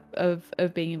that gap of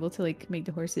being able to like make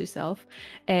the horse yourself.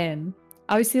 And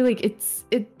obviously like it's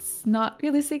not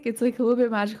realistic, it's like a little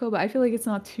bit magical, but I feel like it's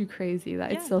not too crazy,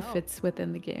 that it Yeah, still no. fits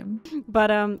within the game.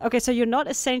 But okay, so you're not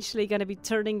essentially going to be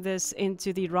turning this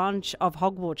into the Ranch of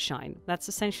Hogwarts. That's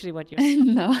essentially what you're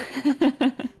saying. No.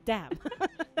 Damn.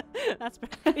 That's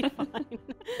perfectly fine.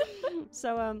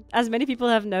 So, as many people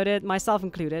have noted, myself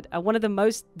included, one of the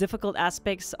most difficult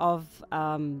aspects of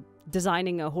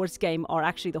designing a horse game are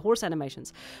actually the horse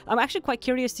animations. I'm actually quite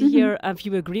curious to Mhm. hear if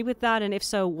you agree with that, and if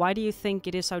so, why do you think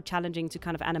it is so challenging to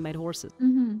kind of animate horses?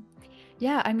 Mhm.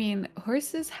 Yeah, I mean,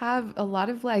 horses have a lot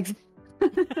of legs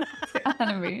to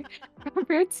animate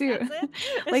compared to That's it?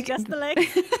 It's like just the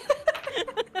legs?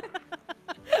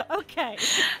 Okay,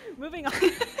 moving on.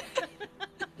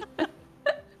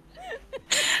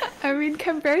 I mean,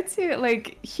 compared to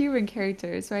like human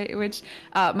characters, right? Which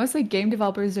most like game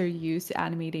developers are used to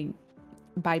animating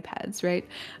bipeds, right?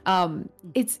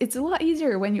 It's a lot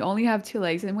easier when you only have two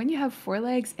legs, and when you have four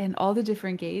legs and all the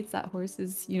different gaits that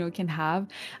horses, can have.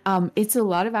 It's a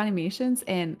lot of animations,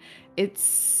 and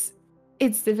it's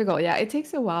difficult. Yeah, it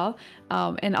takes a while.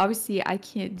 And obviously, I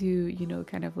can't do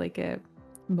kind of like a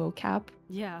mocap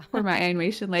Yeah. for my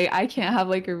animation. Like I can't have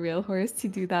like a real horse to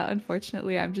do that.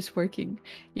 Unfortunately, I'm just working,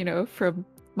 from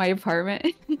my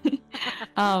apartment.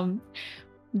 um,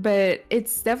 but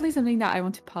it's definitely something that I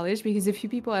want to polish, because a few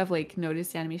people have like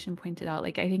noticed the animation, pointed out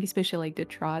like I think especially like the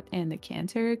trot and the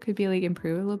canter could be like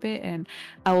improved a little bit, and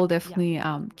I will Yeah.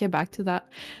 definitely get back to that.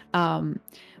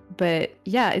 But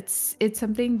yeah, it's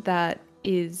something that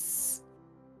is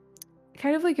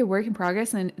kind of like a work in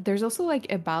progress, and there's also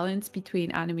like a balance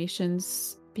between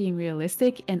animations being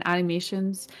realistic and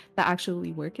animations that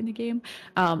actually work in the game.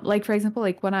 Like for example,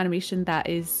 like one animation that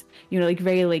is like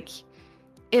very like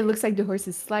it looks like the horse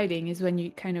is sliding is when you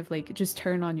kind of like just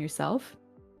turn on yourself.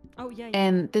 Oh yeah, yeah.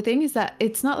 And the thing is that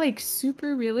it's not like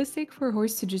super realistic for a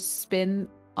horse to just spin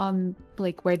on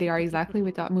like where they are exactly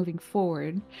without moving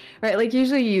forward, right? Like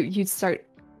usually you start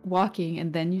walking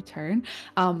and then you turn.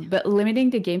 But limiting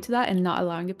the game to that and not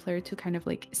allowing the player to kind of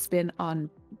like spin on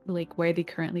like where they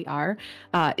currently are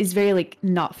is very like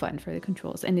not fun for the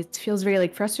controls, and it feels very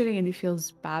like frustrating and it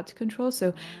feels bad to control.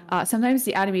 So sometimes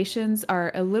the animations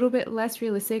are a little bit less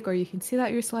realistic, or you can see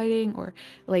that you're sliding, or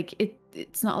like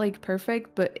it's not like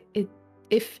perfect, but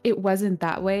if it wasn't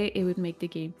that way, it would make the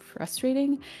game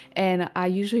frustrating. And I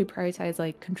usually prioritize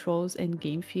like controls and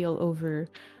game feel over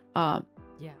um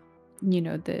Yeah.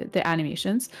 the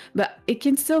animations, but it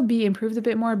can still be improved a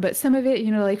bit more. But some of it,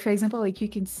 like for example, like you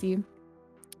can see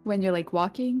when you're like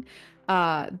walking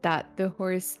that the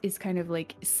horse is kind of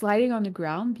like sliding on the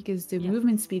ground because the Yeah.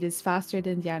 movement speed is faster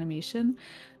than the animation.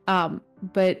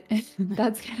 But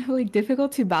that's kind of like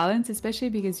difficult to balance, especially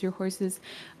because your horse's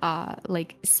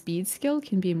like speed skill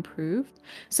can be improved.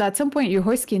 So at some point your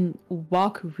horse can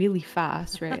walk really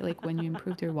fast, right? Like when you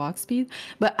improve their walk speed.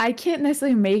 But I can't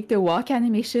necessarily make the walk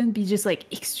animation be just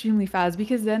like extremely fast,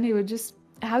 because then it would just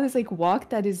have this like walk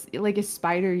that is like a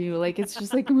spider, like it's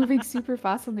just like moving super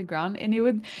fast on the ground, and it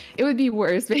would be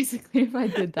worse basically if I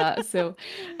did that. So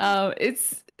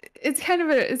it's kind of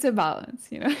it's a balance,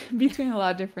 between a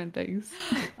lot of different things.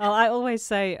 Well, I always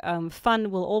say fun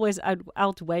will always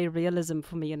outweigh realism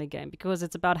for me in a game, because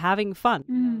it's about having fun.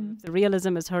 If the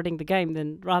realism is hurting the game,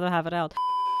 then rather have it out.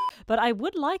 But I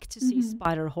would like to see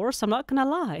Spider Horse, I'm not gonna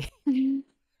lie.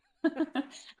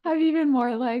 Have even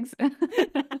more legs.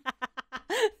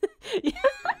 Yeah.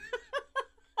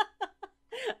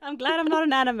 I'm glad I'm not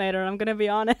an animator, I'm gonna be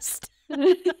honest.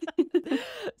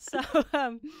 So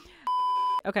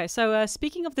okay, so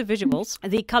speaking of the visuals,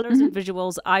 the colors and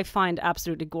visuals I find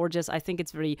absolutely gorgeous. I think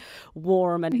it's very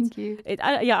warm, and Thank you.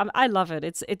 I love it.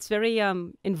 It's very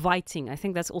inviting. I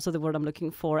think that's also the word I'm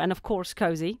looking for, and of course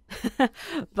cozy.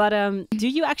 But do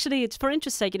you actually, it's for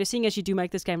interest sake, seeing as you do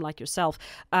make this game like yourself,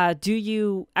 do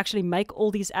you actually make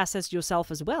all these assets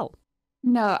yourself as well?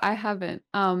 No, I haven't.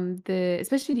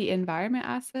 Especially the environment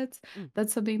assets,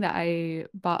 that's something that I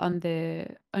bought on the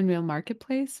Unreal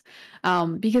Marketplace.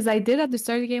 Because I did at the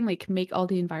start of the game like make all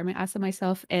the environment asset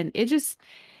myself, and it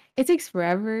takes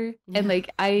forever. And Yeah. like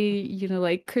I,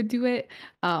 like could do it.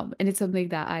 And it's something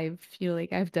that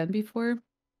I've done before.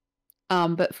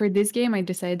 But for this game, I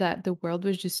decided that the world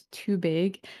was just too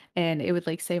big, and it would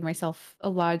like save myself a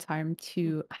lot of time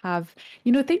to have,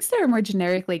 things that are more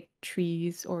generic, like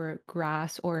trees or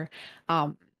grass or,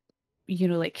 um,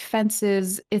 like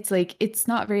fences. It's like it's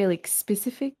not very like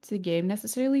specific to the game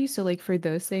necessarily. So like for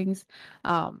those things,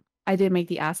 I did make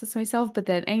the assets myself. But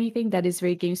then anything that is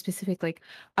very game specific, like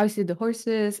obviously the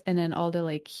horses, and then all the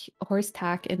like horse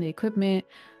tack and the equipment,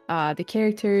 the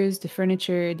characters, the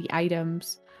furniture, the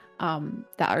items,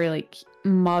 that are like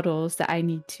models that I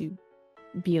need to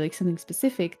be like something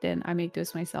specific, then I make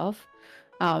those myself.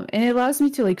 And it allows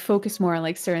me to like focus more on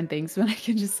like certain things when I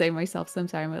can just save myself some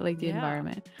time with like the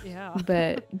environment. Yeah.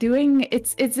 But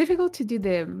it's difficult to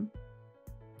do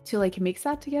to like mix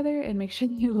that together and make sure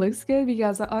it looks good,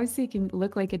 because obviously it can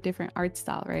look like a different art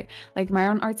style, right? Like my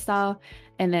own art style,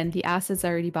 and then the assets I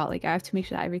already bought, like I have to make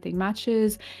sure that everything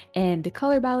matches and the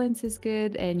color balance is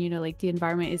good, and like the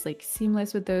environment is like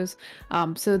seamless with those.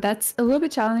 So that's a little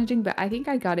bit challenging, but I think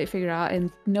I got it figured out,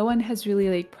 and no one has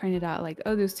really like pointed out like,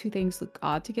 oh, those two things look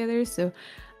odd together. So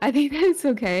I think that it's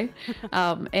okay.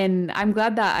 And I'm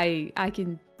glad that I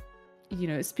can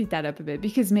speed that up a bit,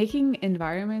 because making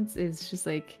environments is just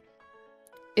like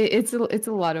it's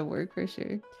a lot of work for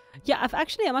sure. Yeah, I'm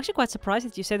actually quite surprised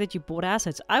that you said that you bought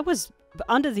assets. I was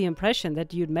under the impression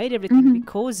that you'd made everything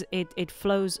because it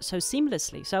flows so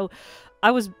seamlessly. So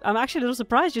I'm actually a little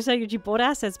surprised you're saying that you bought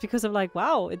assets, because I'm like,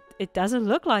 wow, it doesn't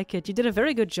look like it. You did a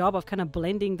very good job of kind of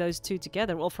blending those two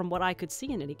together, well, from what I could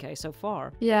see in any case so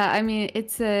far. Yeah, I mean,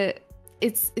 it's the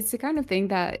kind of thing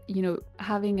that,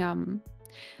 having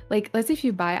like let's say if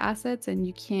you buy assets and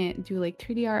you can't do like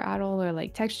 3D art at all, or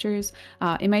like textures,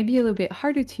 it might be a little bit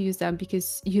harder to use them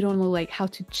because you don't know like how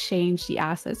to change the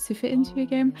assets to fit into your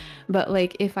game. But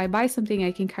like if I buy something,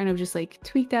 I can kind of just like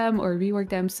tweak them or rework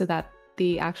them so that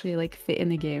they actually like fit in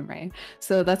the game, right?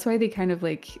 So that's why they kind of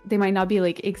like, they might not be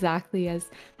like exactly as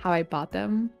how I bought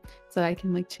them, so I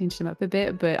can like change them up a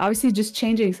bit. But obviously just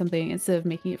changing something instead of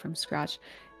making it from scratch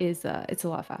is it's a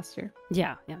lot faster.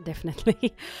 Yeah,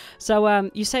 definitely. So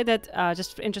you say that,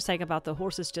 just for interest sake about the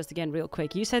horses, just again real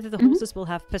quick, you said that the horses will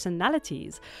have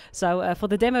personalities. So for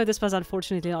the demo, this was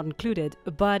unfortunately not included,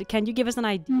 but can you give us an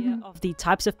idea of the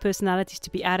types of personalities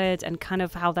to be added and kind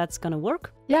of how that's going to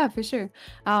work? Yeah, for sure.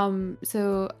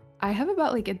 So I have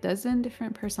about like a dozen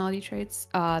different personality traits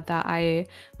that I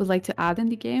would like to add in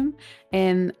the game.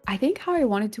 And I think how I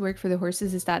want it to work for the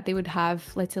horses is that they would have,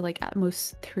 let's say, like at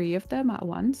most three of them at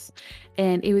once.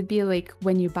 And it would be like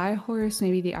when you buy a horse,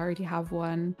 maybe they already have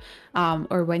one.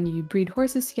 Or when you breed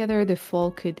horses together, the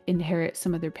foal could inherit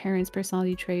some of their parents'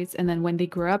 personality traits. And then when they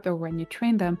grow up or when you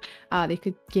train them, they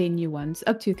could gain new ones,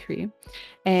 up to three.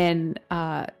 And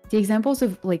the examples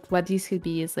of like what these could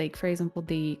be is like, for example,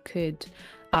 they could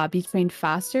be trained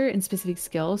faster in specific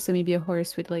skills. So maybe a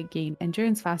horse would like gain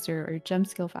endurance faster or jump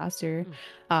skill faster,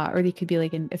 Mm. or they could be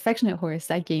like an affectionate horse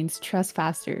that gains trust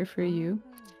faster for Oh. you.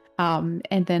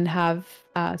 And then have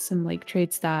some like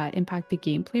traits that impact the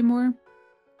gameplay more.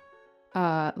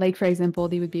 Like for example,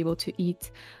 they would be able to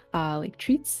eat like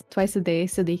treats twice a day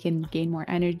so they can gain more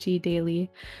energy daily.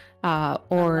 I love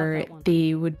Or that one.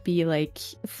 they would be like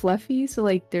fluffy, so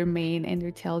like their mane and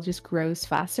their tail just grows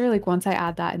faster. Like once I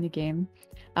add that in the game,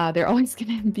 they're always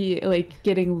gonna be like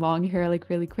getting long hair like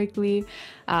really quickly.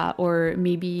 Or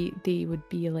maybe they would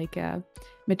be like a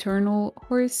maternal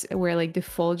horse where like the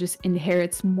foal just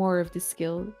inherits more of the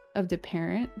skill of the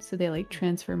parent, so they like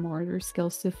transfer more of their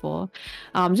skills to foal.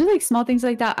 Just like small things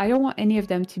like that. I don't want any of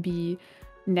them to be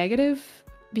negative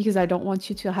because I don't want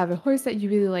you to have a horse that you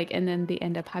really like and then they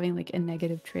end up having like a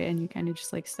negative trait and you kind of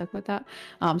just like stuck with that.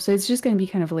 So it's just going to be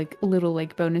kind of like little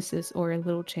like bonuses or a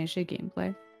little change to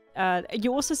gameplay.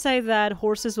 You also say that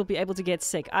horses will be able to get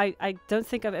sick. I don't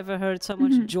think I've ever heard so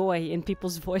much Mhm. joy in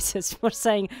people's voices for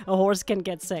saying a horse can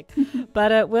get sick.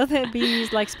 But will there be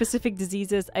like specific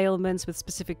diseases, ailments with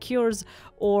specific cures,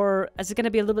 or is it going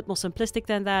to be a little bit more simplistic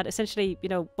than that? Essentially,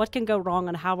 what can go wrong,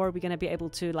 and how are we going to be able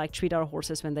to like treat our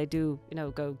horses when they do,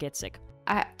 go get sick?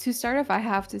 To start off, I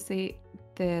have to say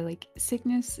the like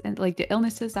sickness and like the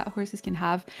illnesses that horses can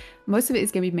have, most of it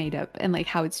is gonna be made up and like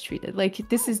how it's treated. Like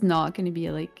this is not gonna be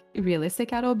like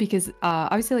realistic at all because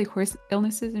obviously like horse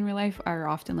illnesses in real life are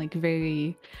often like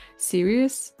very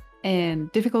serious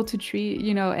and difficult to treat,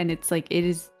 and it's like it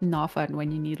is not fun when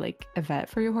you need like a vet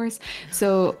for your horse.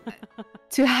 So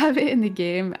to have it in the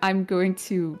game, I'm going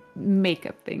to make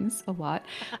up things a lot.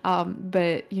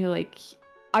 But like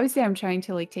obviously I'm trying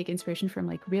to like take inspiration from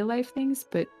like real life things,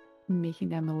 but making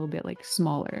them a little bit like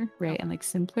smaller, right? And Okay. like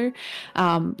simpler.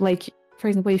 Like for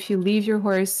example, if you leave your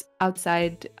horse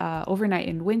outside overnight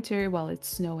in winter while it's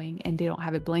snowing and they don't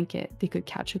have a blanket, they could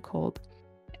catch a cold.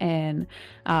 And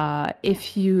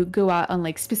if you go out on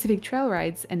like specific trail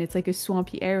rides and it's like a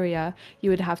swampy area, you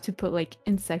would have to put like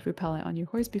insect repellent on your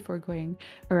horse before going,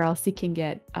 or else it can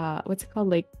get what's it called,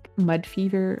 like mud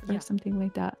fever or Yeah. something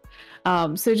like that.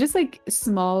 So just like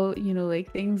small,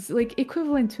 like things like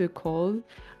equivalent to a cold.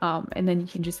 And then you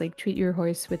can just like treat your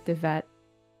horse with the vet.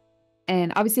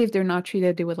 And obviously, if they're not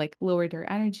treated, they would like lower their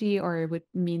energy, or it would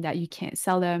mean that you can't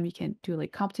sell them, you can't do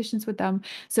like competitions with them.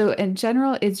 So in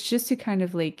general, it's just to kind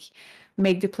of like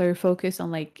make the player focus on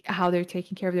like how they're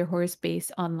taking care of their horse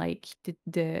based on like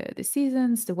the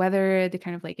seasons, the weather, the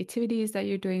kind of like activities that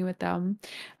you're doing with them,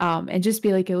 and just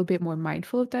be like a little bit more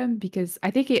mindful of them because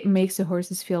I think it makes the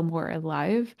horses feel more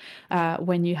alive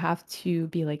when you have to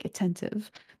be like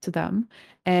attentive to them.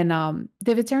 And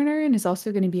the veterinarian is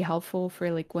also going to be helpful for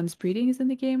like once breeding is in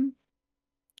the game.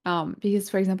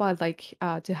 Because for example, I'd like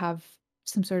to have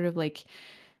some sort of like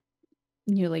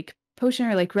like potion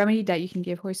or like remedy that you can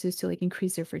give horses to like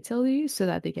increase their fertility so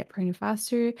that they get pregnant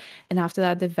faster. And after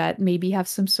that, the vet maybe have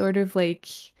some sort of like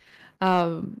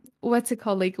what's it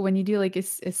called? Like when you do like a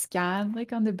scan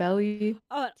like on the belly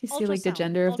Oh, to see like the ultrasound.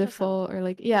 gender of the Ultrasound. foal or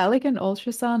like yeah, like an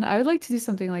ultrasound. I would like to do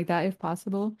something like that if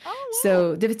possible. Oh, wow.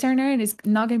 So the veterinarian is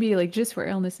not going to be like just for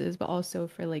illnesses, but also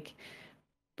for like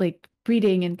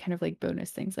breeding and kind of like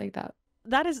bonus things like that.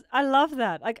 That is, I love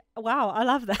that. Like, wow, I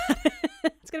love that.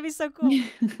 It's going to be so cool.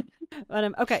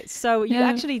 Okay, so you Yeah.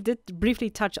 actually did briefly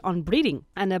touch on breeding,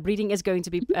 and breeding is going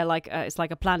to be it's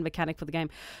like a planned mechanic for the game.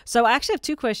 So I actually have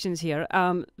two questions here.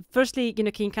 Firstly, can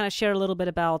you kind of share a little bit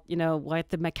about what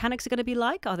the mechanics are going to be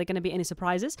like? Are there going to be any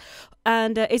surprises?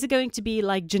 And is it going to be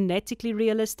like genetically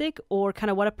realistic, or kind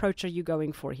of what approach are you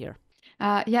going for here?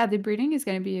 Yeah, the breeding is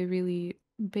going to be a really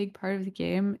big part of the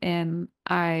game, and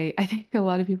I think a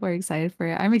lot of people are excited for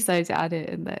it. I'm excited to add it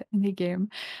in the game.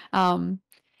 Um,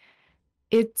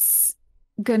 it's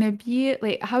gonna be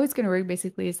like how it's gonna work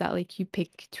basically is that like you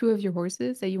pick two of your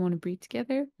horses that you want to breed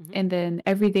together, Hmm. and then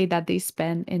every day that they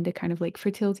spend in the kind of like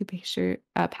fertility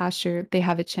pasture, they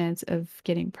have a chance of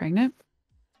getting pregnant.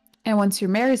 And once your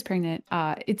mare is pregnant,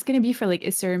 it's going to be for like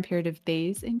a certain period of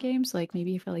days in games. So, like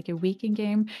maybe for like a week in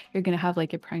game, you're going to have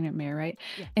like a pregnant mare, right?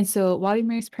 Yeah. And so while your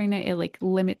mare is pregnant, it like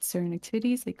limits certain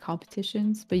activities like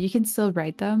competitions, but you can still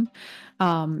ride them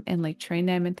and like train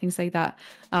them and things like that.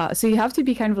 So you have to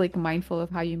be kind of like mindful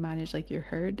of how you manage like your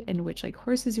herd and which like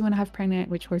horses you want to have pregnant,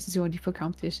 which horses you want to do for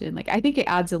competition. Like I think it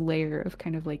adds a layer of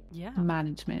kind of like Yeah.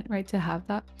 management, right? To have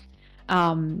that.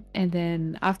 And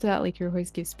then after that, like your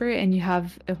horse gives birth, and you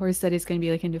have a horse that is going to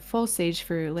be like in the full stage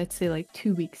for, let's say, like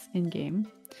 2 weeks in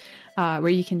game, where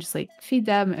you can just like feed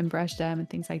them and brush them and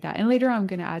things like that. And later on, I'm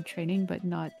going to add training, but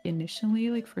not initially,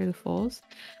 like for the foals.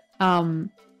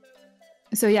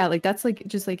 So yeah, like that's like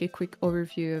just like a quick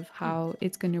overview of how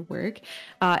it's going to work.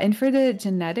 And for the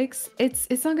genetics, it's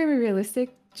not going to be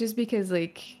realistic just because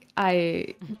like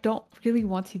I don't really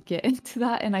want to get into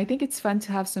that. And I think it's fun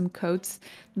to have some coats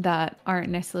that aren't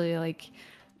necessarily like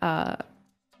uh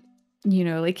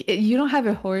like you don't have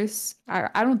a horse.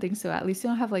 I don't think so. At least you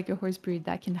don't have like a horse breed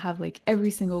that can have like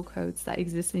every single coats that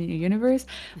exists in your universe.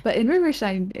 But in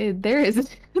Rivershine, there is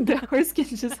the horse can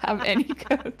just have any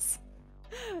coats.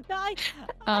 No,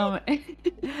 Um, I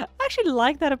actually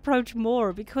like that approach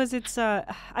more because it's I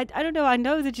don't know, I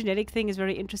know the genetic thing is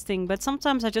very interesting, but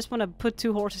sometimes I just want to put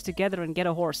two horses together and get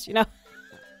a horse, you know.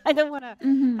 I don't want to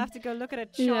mhm. have to go look at a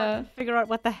chart Yeah. and figure out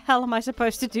what the hell am I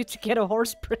supposed to do to get a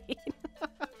horse breed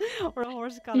or a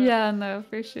horse color. Yeah, no,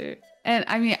 for sure. And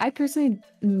I mean, I personally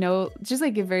know just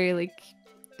like a very like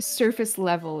surface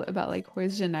level about like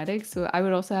horse genetics. So I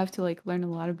would also have to like learn a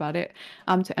lot about it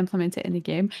to implement it in the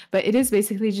game. But it is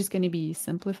basically just going to be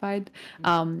simplified.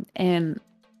 And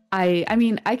I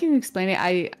mean, I can explain it.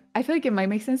 I feel like it might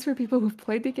make sense for people who've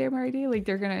played the game already. Like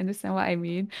they're gonna understand what I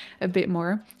mean a bit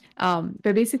more.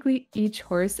 But basically each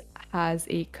horse has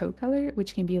a coat color,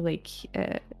 which can be like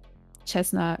a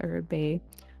chestnut or a bay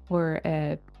or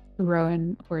a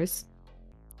roan horse.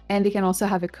 And they can also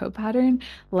have a coat pattern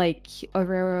like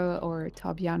Aurora or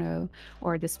Tobiano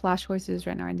or the splash horses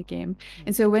right now in the game.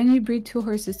 And so when you breed two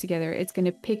horses together, it's going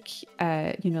to pick,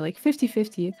 like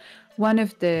 50-50 one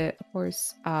of the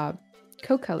horse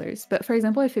coat colors. But for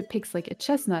example, if it picks like a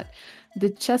chestnut, the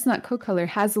chestnut coat color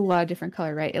has a lot of different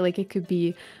color, right? Like it could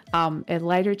be a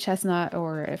lighter chestnut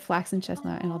or a flaxen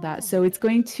chestnut and all that. So it's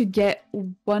going to get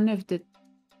one of the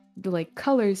like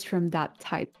colors from that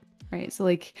type. Right. So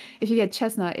like if you get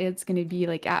chestnut, it's going to be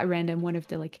like at random one of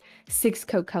the like 6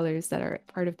 coat colors that are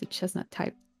part of the chestnut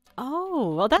type.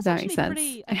 Oh, well, Does that's that make actually sense?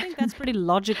 pretty, I think that's pretty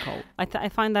logical. I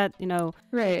find that,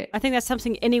 Right. I think that's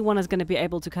something anyone is going to be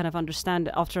able to kind of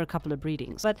understand after a couple of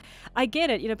breedings. But I get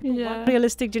it, people want Yeah.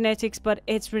 realistic genetics, but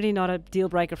it's really not a deal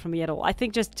breaker for me at all. I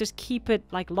think just keep it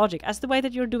like logic, as the way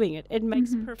that you're doing it. It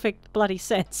makes perfect bloody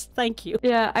sense. Thank you.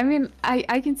 Yeah, I mean,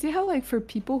 I can see how like for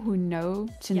people who know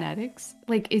genetics,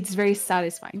 like it's very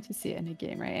satisfying to see it in a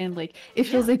game, right? And like it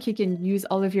feels like you can use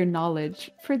all of your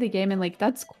knowledge for the game, and like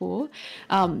that's cool.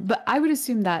 But I would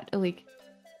assume that like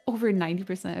over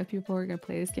 90% of people who are going to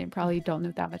play this game probably don't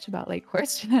know that much about like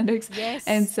horse genetics. Yes.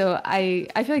 And so I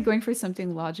feel like going for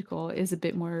something logical is a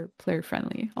bit more player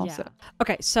friendly also. Yeah.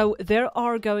 Okay, so there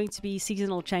are going to be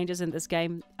seasonal changes in this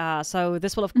game. So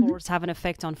this will, of course, have an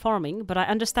effect on farming, but I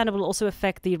understand it will also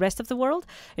affect the rest of the world.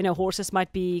 Horses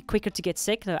might be quicker to get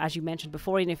sick, as you mentioned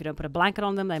before. If you don't put a blanket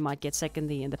on them, they might get sick in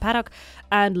the paddock.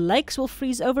 And lakes will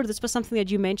freeze over. This was something that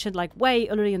you mentioned like way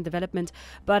early in development.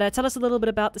 But tell us a little bit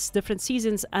about the different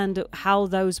seasons and how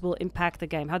those will impact the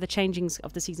game, how the changings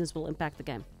of the seasons will impact the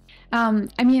game.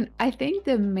 I mean, I think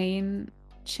the main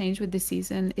change with the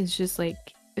season is just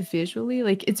like visually,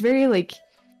 like it's very like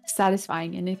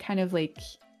satisfying, and it kind of like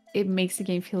it makes the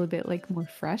game feel a bit like more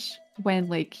fresh when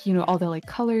like all the like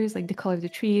colors, like the color of the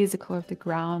trees, the color of the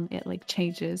ground, it like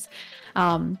changes.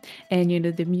 And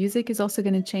the music is also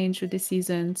going to change with the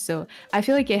season, so I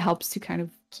feel like it helps to kind of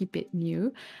keep it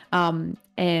new.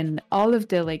 And all of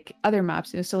the like other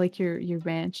maps, so like your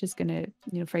ranch is gonna,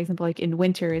 for example, like in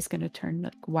winter is gonna turn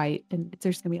like white, and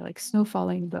there's gonna be like snow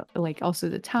falling, but like also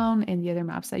the town and the other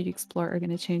maps that you explore are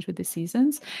gonna change with the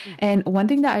seasons. And one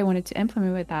thing that I wanted to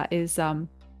implement with that is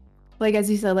like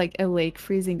as you said, like a lake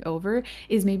freezing over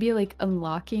is maybe like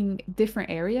unlocking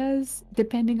different areas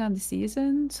depending on the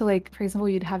season. So like for example,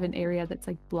 you'd have an area that's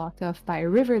like blocked off by a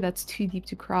river that's too deep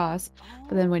to cross,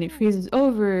 but then when it freezes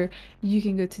over, you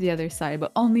can go to the other side,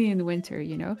 but only in the winter.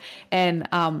 And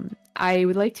I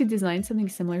would like to design something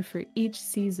similar for each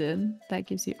season that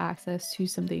gives you access to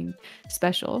something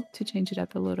special to change it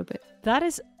up a little bit. That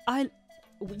is,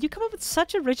 you come up with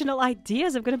such original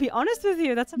ideas. I'm going to be honest with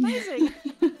you. That's amazing.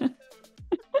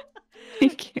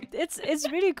 Thank you.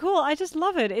 It's really cool. I just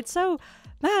love it. It's so,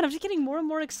 Man, I'm just getting more and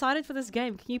more excited for this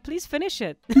game. Can you please finish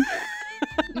it?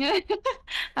 Yeah,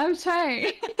 I'm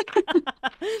trying.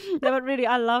 No, but really,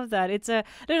 I love that. It's a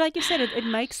no, like you said, it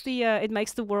makes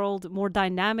the world more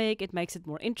dynamic. It makes it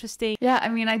more interesting. Yeah, I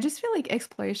mean, I just feel like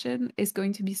exploration is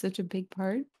going to be such a big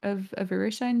part of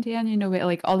Rivershine, Dan, you know, with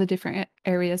like all the different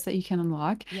areas that you can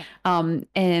unlock. Yeah.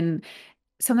 And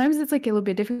sometimes it's like a little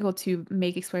bit difficult to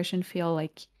make exploration feel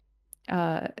like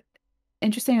uh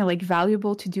interesting or like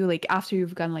valuable to do like after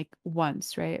you've gone like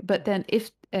once, right? But then if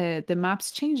the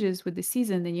maps changes with the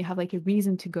season, then you have like a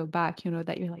reason to go back, you know,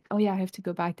 that you're like, oh yeah, I have to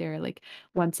go back there like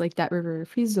once like that river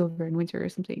freezes over in winter or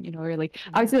something, you know, or like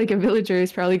obviously like a villager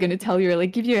is probably going to tell you or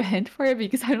like give you a hint for it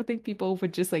because I don't think people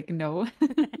would just like know.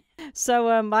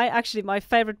 So my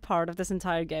favorite part of this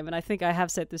entire game, and I think I have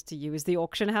said this to you, is the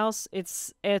auction house.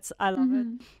 It's I love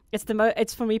it.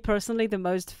 It's for me personally the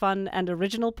most fun and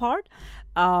original part.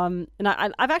 And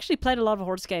I've actually played a lot of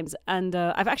horse games, and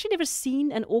I've actually never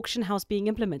seen an auction house being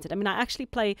implemented. I mean, I actually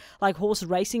play like horse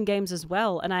racing games as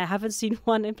well, and I haven't seen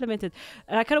one implemented.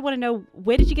 And I kind of want to know,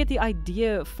 where did you get the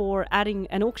idea for adding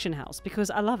an auction house? Because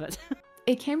I love it.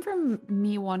 It came from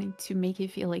me wanting to make it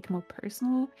feel like more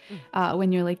personal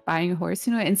when you're like buying a horse,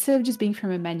 you know, instead of just being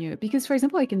from a menu. Because for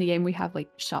example, like in the game, we have like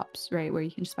shops, right, where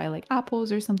you can just buy like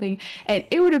apples or something. And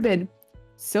it would have been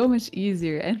so much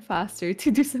easier and faster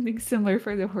to do something similar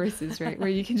for the horses, right? Where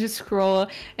you can just scroll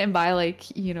and buy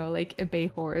like, you know, like a bay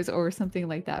horse or something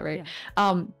like that, right?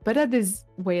 Yeah. But that is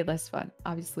way less fun,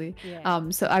 obviously. Yeah.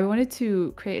 So I wanted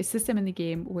to create a system in the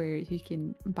game where you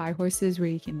can buy horses, where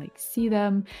you can like see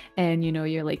them, and you know,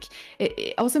 you're like,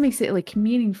 it also makes it like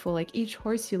meaningful. Like each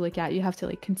horse you look at, you have to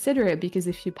like consider it, because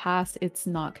if you pass, it's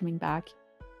not coming back.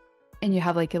 And you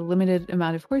have like a limited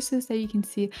amount of horses that you can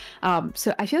see.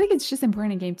 So I feel like it's just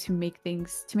important in game to make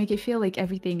it feel like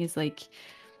everything is like,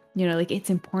 you know, like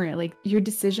it's important, like your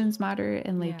decisions matter,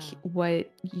 and like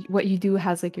what you do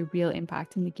has like a real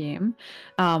impact in the game.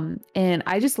 And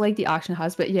I just like the auction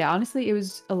house, but yeah, honestly, it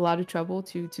was a lot of trouble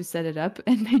to set it up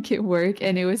and make it work,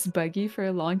 and it was buggy for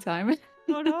a long time.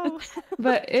 Oh no.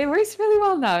 But it works really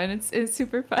well now, and it's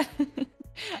super fun.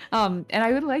 And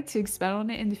I would like to expand on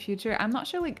it in the future. I'm not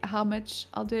sure like how much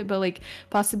I'll do it, but like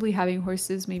possibly having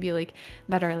horses maybe like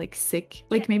that are like sick.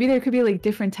 Like maybe there could be like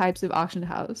different types of auction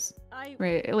house.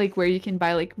 Right, like where you can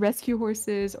buy like rescue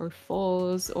horses or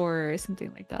foals or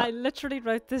something like that. I literally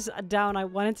wrote this down. I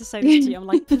wanted to say this to you. I'm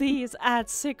like, please add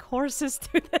sick horses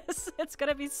to this. It's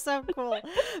gonna be so cool.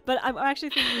 But I'm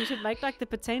actually thinking you should make like the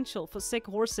potential for sick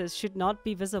horses should not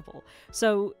be visible.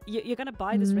 So you're gonna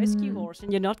buy this rescue horse,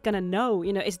 and you're not gonna know,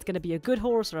 you know, is it gonna be a good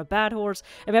horse or a bad horse?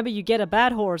 And maybe you get a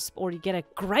bad horse, or you get a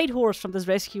great horse from this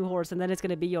rescue horse, and then it's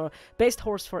gonna be your best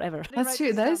horse forever. That's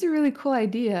true. That is a really cool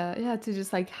idea. Yeah, to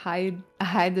just like hide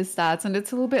the stats, and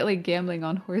it's a little bit like gambling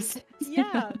on horses.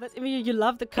 Yeah, but I mean, you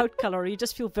love the coat color. You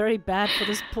just feel very bad for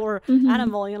this poor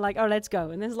animal. You're like, oh, let's go.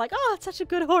 And then it's like, oh, it's such a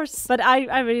good horse. But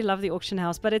I really love the auction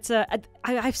house. But it's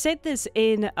I've said this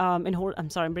I'm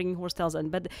sorry, I'm bringing Horse Tales in,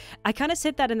 but I kind of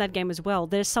said that in that game as well.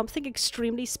 There's something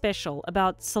extremely special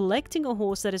about selecting a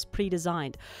horse that is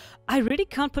pre-designed. I really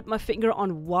can't put my finger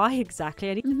on why exactly.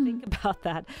 I need to think about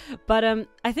that. But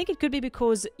I think it could be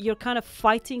because you're kind of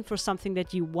fighting for something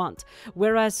that you want.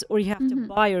 Whereas, or you have to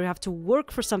buy, or you have to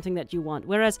work for something that you want.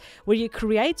 Whereas, where you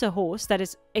create a horse that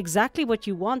is exactly what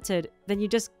you wanted, then you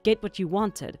just get what you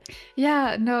wanted.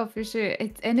 Yeah, no, for sure.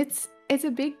 It's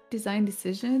a big design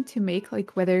decision to make,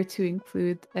 like whether to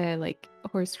include like a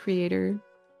horse creator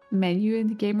menu in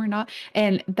the game or not.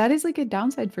 And that is like a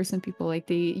downside for some people. Like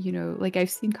they, you know, like I've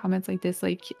seen comments like this,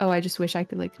 like, oh, I just wish I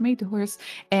could like make the horse.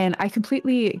 And I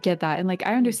completely get that. And like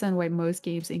I understand why most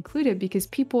games include it, because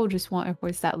people just want a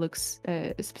horse that looks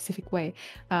a specific way.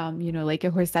 You know, like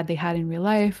a horse that they had in real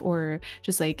life, or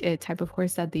just like a type of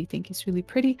horse that they think is really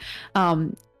pretty.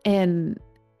 And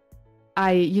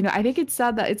I think it's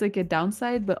sad that it's like a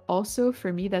downside, but also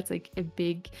for me, that's like a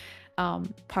big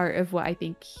part of what I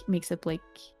think makes up like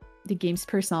the game's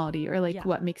personality, or like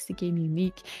what makes the game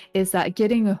unique, is that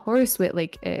getting a horse with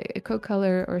like a coat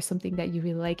color or something that you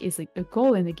really like is like a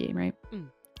goal in the game, right?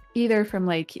 Either from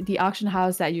like the auction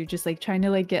house that you're just like trying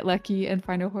to like get lucky and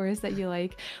find a horse that you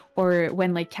like, or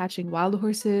when like catching wild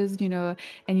horses, you know,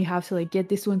 and you have to like get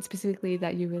this one specifically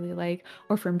that you really like,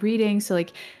 or from breeding. So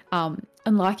like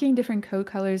unlocking different coat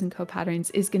colors and coat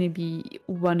patterns is going to be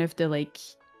one of the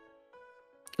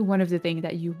things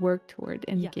that you work toward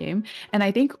in the game. And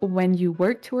I think when you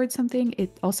work towards something,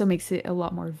 it also makes it a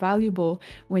lot more valuable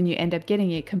when you end up getting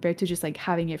it, compared to just like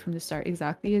having it from the start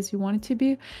exactly as you want it to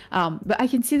be. But I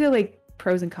can see the like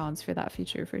pros and cons for that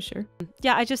feature for sure.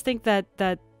 Yeah, I just think that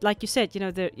like you said, you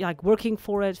know, they're like working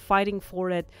for it, fighting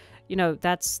for it, you know,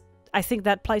 I think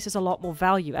that places a lot more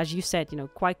value, as you said, you know,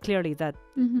 quite clearly, that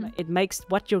it makes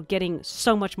what you're getting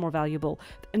so much more valuable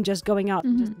than just going out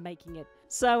and just making it.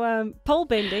 So pole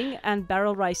bending and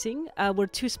barrel racing were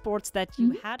two sports that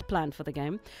you had planned for the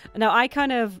game. Now, I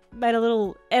kind of made a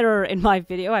little error in my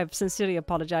video. I sincerely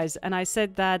apologize. And I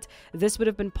said that this would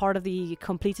have been part of the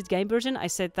completed game version. I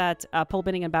said that pole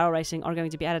bending and barrel racing are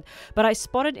going to be added. But I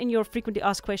spotted in your frequently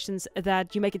asked questions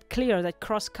that you make it clear that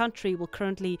cross country will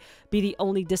currently be the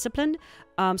only discipline.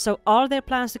 So are there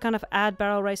plans to kind of add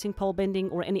barrel racing, pole bending,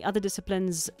 or any other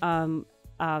disciplines?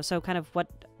 So kind of what...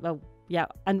 Well, yeah,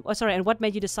 and and what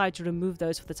made you decide to remove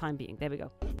those for the time being? There we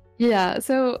go. Yeah,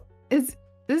 so this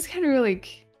is kind of really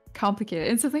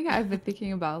complicated. It's something I've been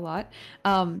thinking about a lot.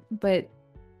 But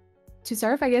to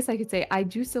start off, I guess I could say I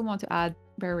do still want to add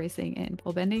barrel racing and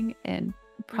pole bending, and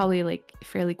probably like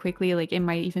fairly quickly. Like it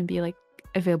might even be like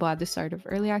available at the start of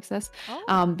early access,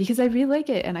 because I really like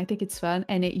it and I think it's fun,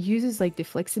 and it uses like the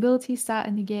flexibility stat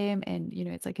in the game, and you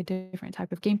know, it's like a different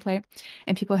type of gameplay,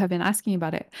 and people have been asking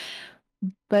about it.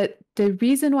 But the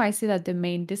reason why I say that the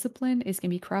main discipline is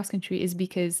gonna be cross country is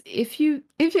because if you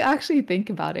actually think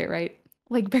about it, right?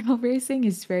 Like barrel racing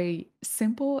is very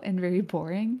simple and very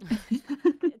boring.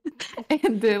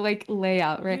 And the like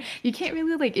layout, right? You can't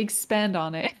really like expand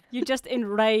on it. You just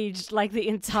enraged like the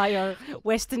entire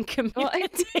Western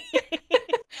community.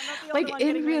 Like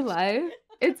in real life,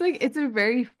 it's a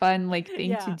very fun like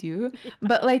thing to do.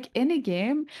 But like in a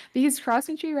game, because cross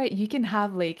country, right, you can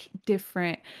have like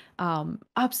different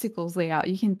obstacles layout.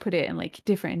 You can put it in like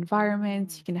different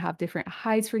environments. You can have different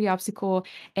heights for the obstacle,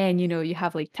 and you know, you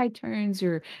have like tight turns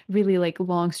or really like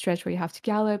long stretch where you have to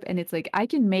gallop. And it's like I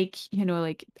can make, you know,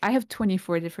 like I have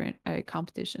 24 different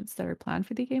competitions that are planned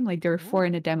for the game. Like there are 4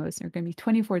 in the demos, and there are going to be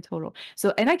 24 total.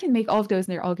 So, and I can make all of those,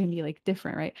 and they're all going to be like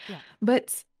different, right?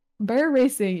 But barrel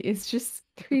racing is just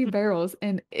 3 barrels,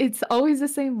 and it's always the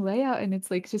same layout, and it's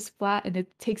like just flat, and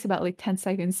it takes about like 10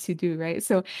 seconds to do, right?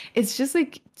 So it's just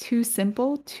like too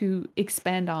simple to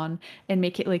expand on and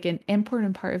make it like an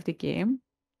important part of the game.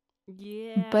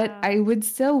 But I would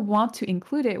still want to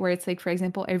include it where it's like, for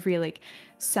example, every like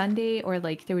Sunday, or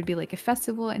like there would be like a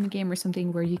festival in the game or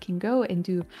something where you can go and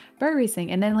do barrel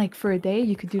racing, and then like for a day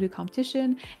you could do the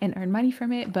competition and earn money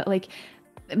from it. But like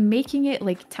making it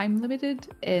like time limited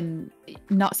and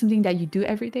not something that you do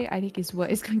every day, I think is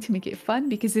what is going to make it fun.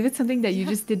 Because if it's something that you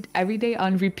just did every day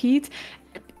on repeat,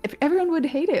 everyone would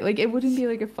hate it. Like it wouldn't be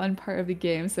like a fun part of the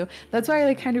game. So that's why I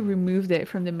like kind of removed it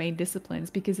from the main disciplines,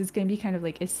 because it's going to be kind of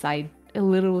like a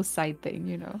little side thing,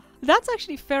 you know. That's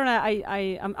actually fair,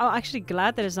 and I'm actually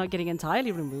glad that it's not getting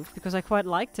entirely removed, because I quite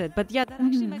liked it. But yeah, that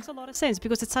actually makes a lot of sense,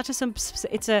 because it's such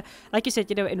a like you said,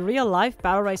 you know, in real life,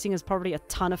 barrel racing is probably a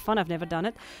ton of fun. I've never done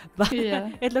it, but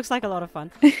it looks like a lot of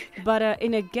fun. But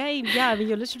in a game, yeah, I mean,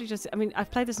 you're literally just, I mean, I've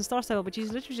played this in Star Stable, but you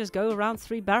literally just go around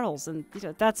 3 barrels, and you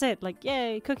know, that's it. Like,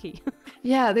 yay, cookie.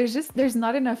 Yeah, there's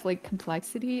not enough like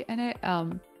complexity in it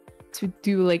to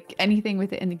do like anything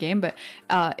with it in the game. But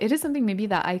it is something maybe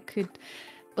that I could,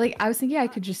 like, I was thinking I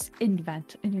could just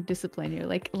invent a new discipline here.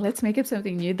 Like, let's make up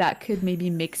something new that could maybe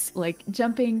mix like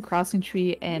jumping, cross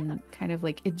country, and kind of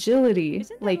like agility,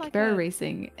 like barrel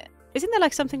racing. Isn't there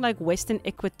like something like Western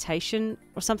equitation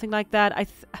or something like that?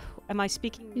 Am I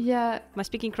speaking? Yeah. Am I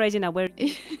speaking crazy now? Where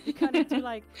you kind of do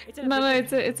like...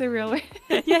 It's a real way.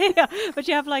 yeah. But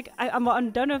you have like... I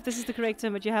don't know if this is the correct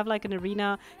term, but you have like an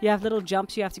arena. You have little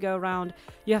jumps you have to go around.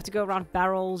 You have to go around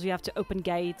barrels. You have to open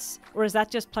gates. Or is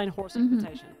that just plain horse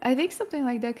equitation? I think something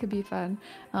like that could be fun.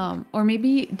 Or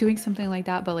maybe doing something like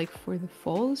that, but like for the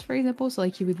foals, for example. So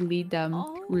like you would lead them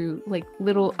through like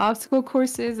little obstacle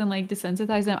courses and like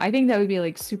desensitize them. I think that would be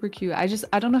like super cute.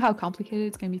 I don't know how complicated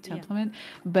it's going to be to implement,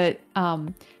 but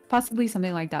possibly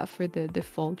something like that for the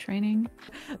full training.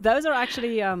 Those are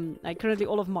actually currently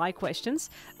all of my questions.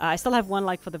 I still have one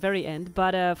like for the very end,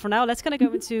 but for now let's kind of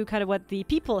go into kind of what the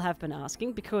people have been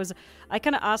asking, because I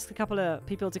kind of asked a couple of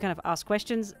people to kind of ask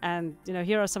questions, and you know,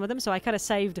 here are some of them. So I kind of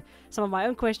saved some of my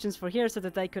own questions for here so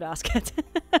that they could ask it.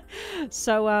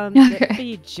 So let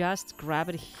me just grab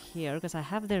it here, because I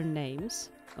have their names.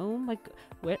 Oh my god,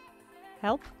 where?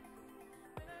 Help?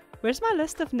 Where's my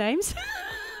list of names?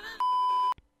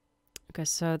 Okay,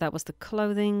 so that was the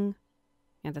clothing.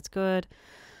 Yeah, that's good.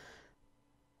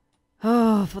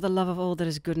 Oh, for the love of all that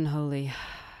is good and holy.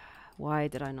 Why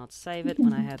did I not save it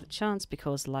when I had a chance?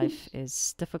 Because life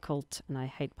is difficult and I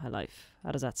hate my life.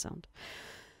 How does that sound?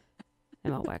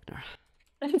 Emma Wagner.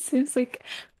 That seems like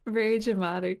very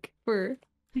dramatic for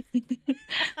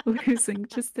losing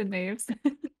just the names.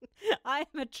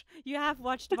 You have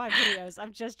watched my videos.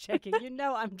 I'm just checking. You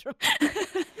know I'm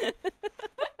dramatic.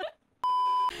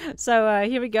 So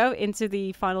here we go into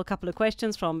the final couple of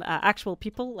questions from actual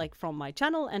people, like from my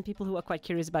channel, and people who are quite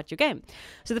curious about your game.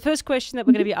 So the first question that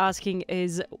we're going to be asking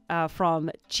is from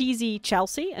Cheesy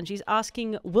Chelsea, and she's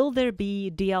asking, will there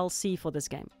be DLC for this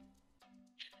game?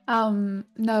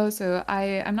 No, so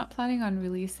I'm not planning on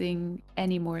releasing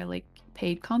any more like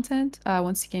paid content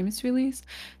once the game is released.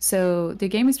 So the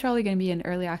game is probably going to be in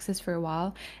early access for a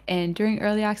while, and during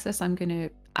early access, I'm going to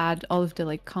add all of the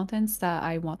like contents that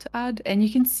I want to add, and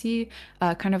you can see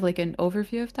kind of like an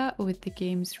overview of that with the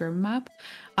game's roadmap.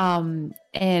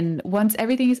 And once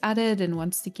everything is added and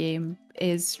once the game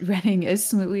is running as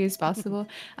smoothly as possible,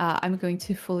 I'm going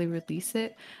to fully release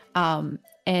it.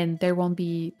 And there won't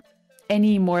be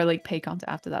any more like pay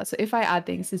content after that. So if I add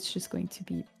things, it's just going to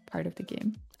be part of the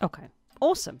game. Okay,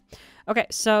 awesome. Okay,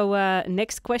 so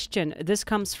next question. This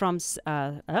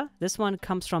one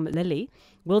comes from Lily.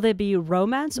 Will there be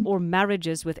romance or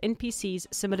marriages with NPCs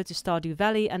similar to Stardew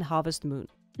Valley and Harvest Moon?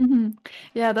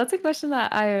 Yeah, that's a question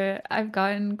that I've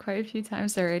gotten quite a few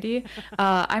times already.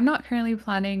 I'm not currently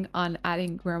planning on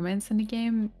adding romance in the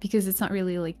game because it's not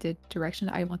really like the direction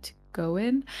I want to go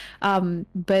in.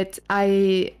 But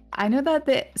I know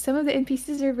that some of the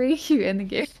NPCs are very cute in the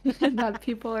game and that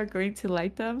people are going to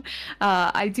like them.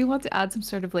 I do want to add some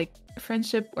sort of like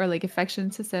friendship or like affection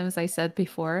system, as I said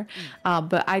before.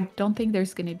 But I don't think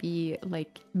there's going to be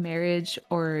like marriage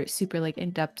or super like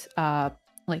in-depth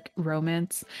like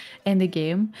romance in the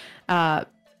game.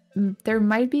 There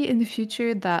might be in the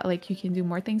future that like you can do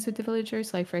more things with the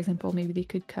villagers. Like for example, maybe they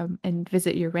could come and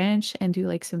visit your ranch and do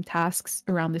like some tasks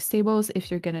around the stables if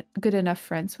you're good enough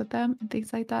friends with them and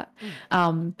things like that.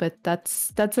 But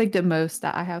that's like the most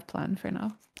that I have planned for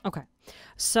now. Okay,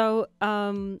 so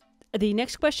the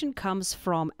next question comes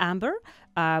from Amber.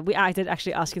 I did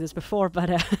actually ask you this before,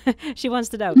 but she wants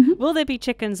to know: will there be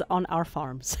chickens on our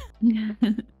farms?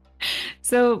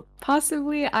 So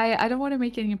possibly, I don't want to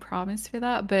make any promise for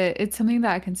that, but it's something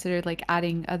that I considered like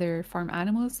adding other farm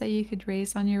animals that you could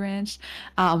raise on your ranch.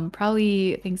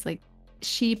 Probably things like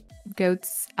sheep,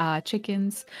 goats,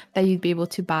 chickens that you'd be able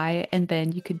to buy, and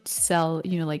then you could sell,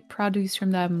 like produce from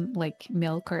them, like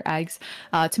milk or eggs,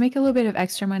 to make a little bit of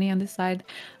extra money on the side.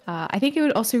 I think it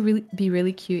would also be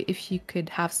really cute if you could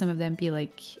have some of them be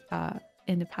like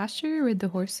in the pasture with the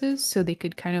horses, so they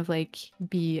could kind of like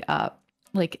be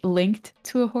like linked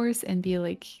to a horse and be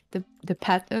like the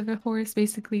pet of a horse,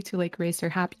 basically, to like raise their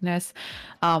happiness,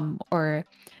 or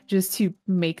just to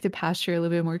make the pasture a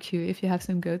little bit more cute if you have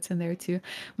some goats in there too.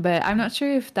 But I'm not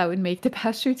sure if that would make the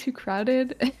pasture too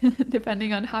crowded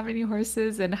depending on how many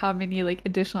horses and how many like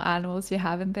additional animals you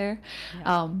have in there.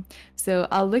 Yeah. So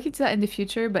I'll look into that in the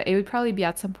future, but it would probably be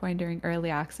at some point during early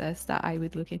access that I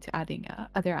would look into adding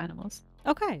other animals.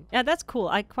 Okay, yeah, that's cool.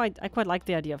 I quite like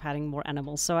the idea of having more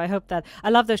animals. So I hope that I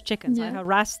love those chickens. I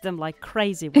harassed them like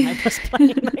crazy when I was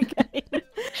playing the game.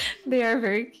 They are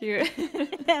very cute.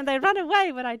 And they run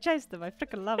away when I chase them. I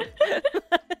freaking love it.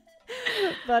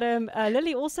 But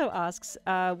Lily also asks,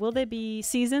 will there be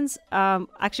seasons,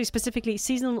 actually specifically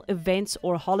seasonal events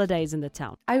or holidays in the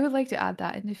town? I would like to add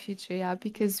that in the future, yeah,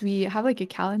 because we have like a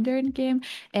calendar in game,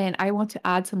 and I want to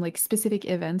add some like specific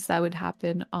events that would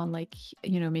happen on like,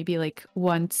 maybe like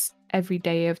once every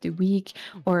day of the week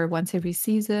or once every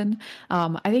season.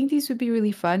 I think these would be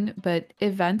really fun, but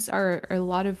events are a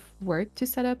lot of work to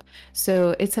set up.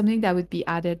 So it's something that would be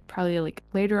added probably like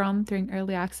later on during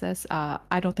early access.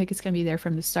 I don't think it's going to be there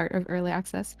from the start of early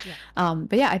access. Yeah.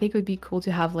 But yeah, I think it would be cool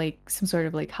to have like some sort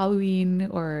of like Halloween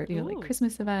or, like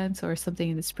Christmas events or something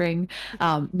in the spring.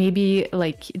 Maybe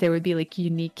like there would be like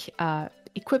unique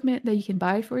equipment that you can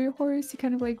buy for your horse to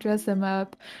kind of like dress them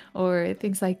up or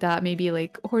things like that. Maybe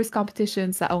like horse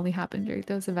competitions that only happen during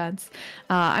those events.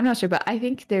 I'm not sure, but I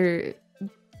think there's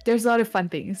a lot of fun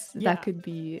things that could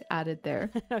be added there.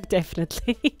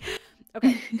 Definitely.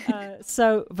 Okay,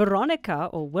 so Veronica,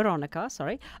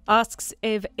 sorry, asks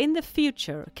if in the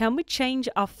future, can we change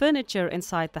our furniture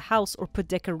inside the house or put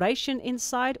decoration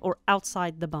inside or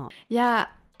outside the barn? Yeah,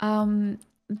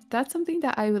 that's something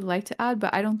that I would like to add,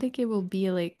 but I don't think it will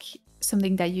be like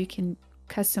something that you can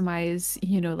customize,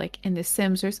 like in The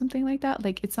Sims or something like that.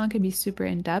 Like it's not gonna be super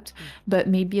in depth, but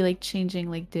maybe like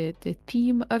changing like the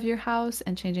theme of your house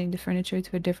and changing the furniture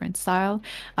to a different style.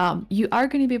 You are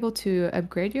going to be able to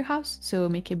upgrade your house, so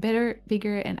make it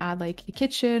bigger and add like a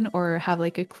kitchen or have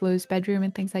like a closed bedroom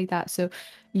and things like that. So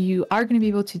you are going to be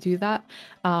able to do that,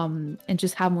 and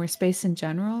just have more space in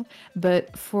general.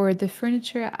 But for the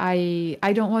furniture, I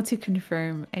don't want to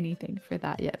confirm anything for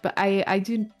that yet, but I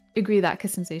do agree that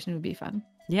customization would be fun.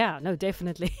 Yeah, no,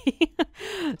 definitely.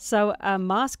 So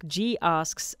Mask G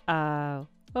asks,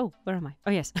 Oh, where am I?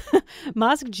 Oh, yes.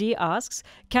 Mask G asks,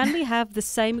 can we have the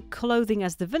same clothing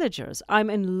as the villagers? I'm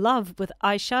in love with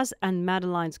Aisha's and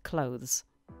Madeline's clothes.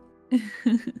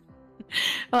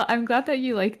 Well, I'm glad that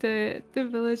you like the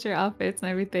villager outfits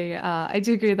and everything. I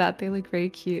do agree that they look very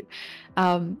cute.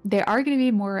 There are going to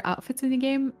be more outfits in the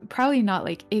game, probably not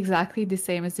like exactly the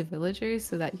same as the villagers,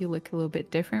 so that you look a little bit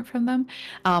different from them.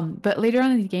 But later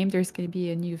on in the game, there's going to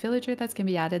be a new villager that's going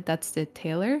to be added. That's the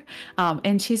tailor,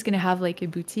 and she's going to have like a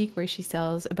boutique where she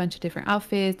sells a bunch of different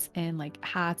outfits and like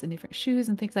hats and different shoes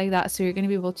and things like that. So you're going to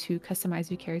be able to customize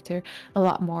your character a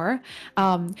lot more.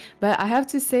 But I have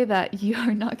to say that you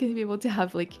are not going to be able to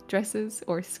have like dresses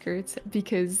or skirts,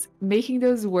 because making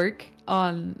those work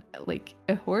on like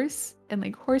a horse and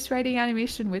like horse riding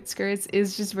animation with skirts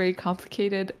is just very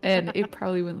complicated, and it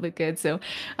probably wouldn't look good. So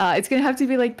it's going to have to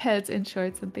be like pets and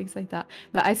shorts and things like that.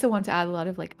 But I still want to add a lot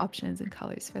of like options and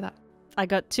colors for that. I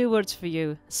got 2 words for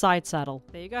you. Side saddle.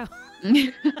 There you go.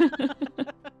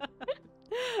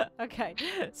 Okay.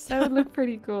 So That would look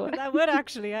pretty cool. that would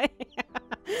actually, eh?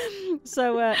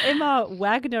 So Emma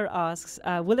Wagner asks,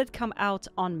 will it come out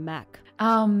on Mac?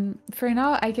 For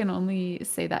now, I can only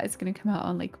say that it's going to come out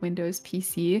on like Windows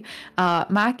PC.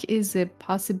 Mac is a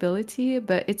possibility,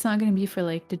 but it's not going to be for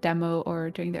like the demo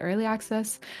or during the early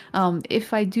access.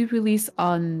 If I do release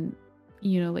on,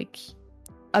 like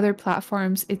other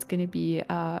platforms, it's going to be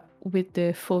with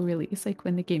the full release, like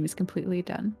when the game is completely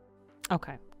done.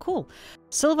 Okay, cool.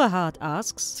 Silverheart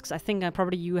asks, I think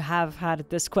probably you have had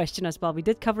this question as well. We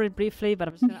did cover it briefly, but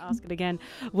I'm just going to ask it again.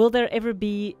 Will there ever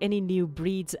be any new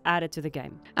breeds added to the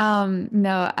game?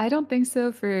 No, I don't think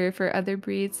so for other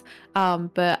breeds.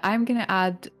 But I'm going to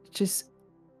add just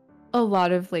a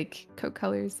lot of like coat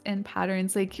colors and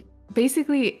patterns, like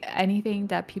basically anything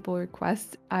that people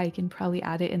request, I can probably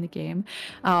add it in the game.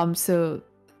 So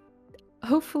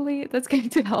hopefully that's going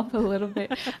to help a little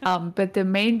bit. But the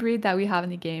main breed that we have in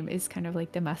the game is kind of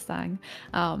like the Mustang,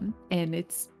 and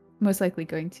it's most likely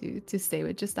going to stay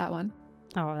with just that one.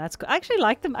 Oh, that's good. I actually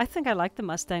like them. I think I like the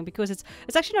Mustang because it's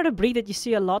actually not a breed that you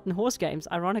see a lot in horse games,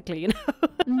 ironically,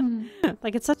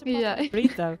 Like it's such a popular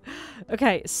breed though.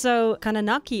 Okay, so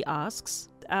Kananaki asks,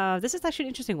 this is actually an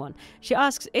interesting one. She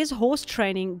asks, is horse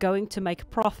training going to make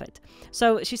profit?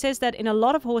 So she says that in a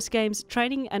lot of horse games,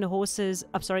 training horses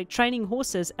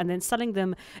and then selling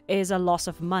them is a loss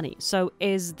of money. So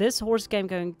is this horse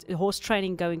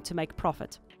training going to make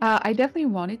profit? I definitely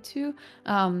wanted to.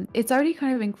 It's already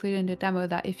kind of included in the demo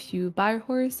that if you buy a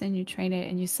horse and you train it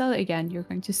and you sell it again, you're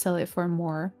going to sell it for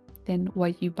more than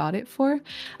what you bought it for.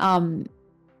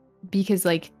 Because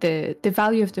like the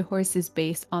value of the horse is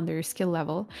based on their skill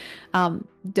level.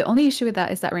 The only issue with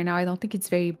that is that right now I don't think it's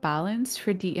very balanced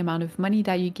for the amount of money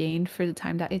that you gain for the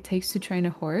time that it takes to train a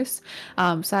horse.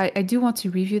 So I do want to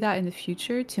review that in the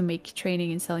future to make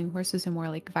training and selling horses a more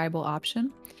like viable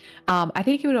option. I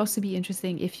think it would also be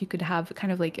interesting if you could have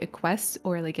kind of like a quest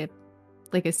or like a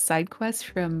side quest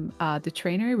from the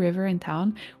trainer River in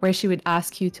town, where she would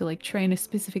ask you to like train a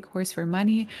specific horse for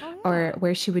money. Or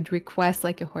where she would request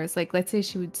like a horse, like let's say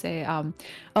she would say oh,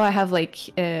 I have like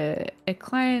a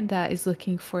client that is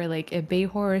looking for like a bay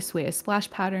horse with a splash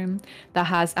pattern that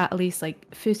has at least like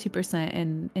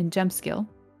 50% in gem skill.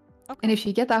 And if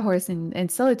you get that horse and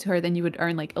sell it to her, then you would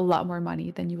earn like a lot more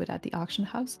money than you would at the auction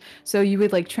house. So you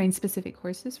would like train specific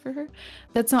horses for her.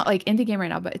 That's not like in the game right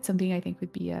now, but it's something I think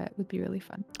would be really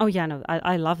fun. Oh yeah, no,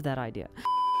 I love that idea.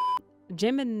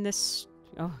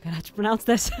 Oh, can I pronounce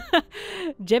this?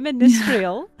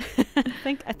 Geministrial.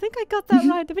 I think I got that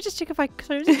right. Let me just check if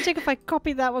I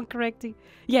copied that one correctly.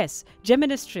 Yes,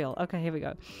 Geministrial. Okay, here we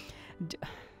go.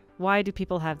 Why do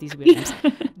people have these weird names?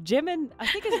 I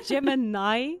think it's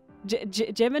Gemini.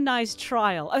 Gemini's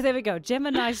Trial. Oh, there we go.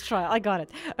 Gemini's Trial. I got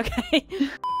it. Okay.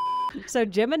 So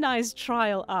Gemini's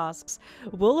Trial asks,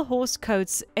 will horse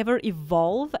coats ever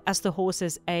evolve as the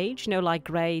horses age? Like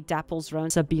Grey, Dapples,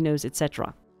 Roans, Sabinos,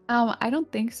 etc. I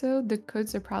don't think so. The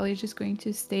coats are probably just going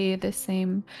to stay the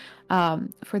same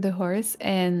for the horse.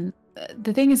 And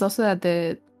the thing is also that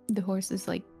the horse is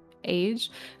like age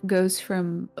goes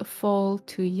from a foal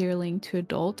to yearling to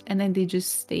adult, and then they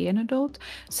just stay an adult,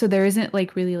 so there isn't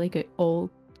like really like an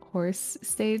old horse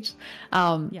stage.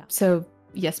 So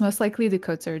yes, most likely the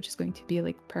coats are just going to be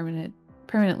like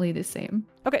permanently the same.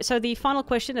 Okay, so the final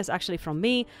question is actually from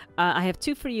me. I have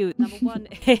 2 for you. Number 1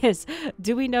 is,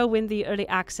 do we know when the early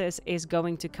access is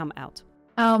going to come out?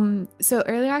 So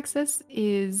early access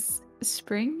is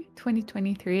spring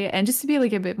 2023, and just to be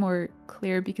like a bit more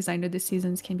clear, because I know the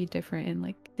seasons can be different in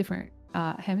like different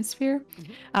hemisphere.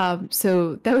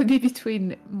 So that would be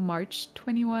between March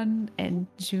 21 and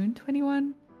June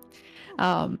 21.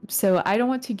 So I don't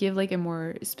want to give like a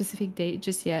more specific date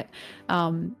just yet.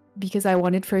 Because I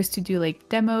wanted first to do like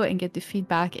demo and get the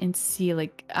feedback and see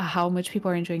like how much people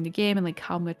are enjoying the game and like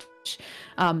how much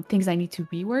things I need to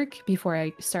rework before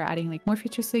I start adding like more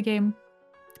features to the game.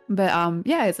 But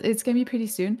yeah, it's gonna be pretty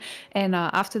soon. And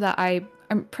after that,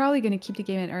 I'm probably gonna keep the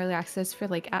game in early access for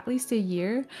like at least a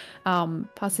year,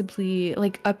 possibly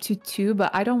like up to two.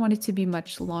 But I don't want it to be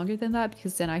much longer than that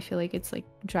because then I feel like it's like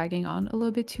dragging on a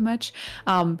little bit too much.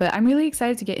 But I'm really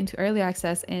excited to get into early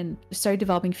access and start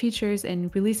developing features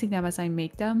and releasing them as I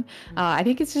make them. I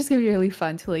think it's just gonna be really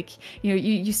fun to like,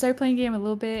 you start playing a game a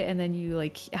little bit and then you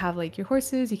like have like your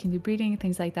horses, you can do breeding,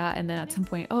 things like that. And then at some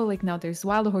point, oh, like now there's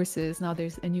wild horses, now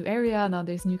there's a new area, now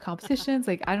there's new competitions.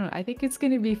 Like, I don't know, I think it's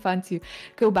gonna be fun to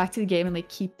go back to the game and like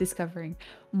keep discovering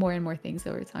more and more things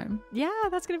over time. Yeah,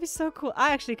 that's gonna be so cool.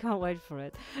 I actually can't wait for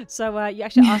it. So you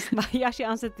actually asked, you actually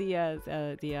answered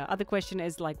the other question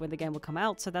is like when the game will come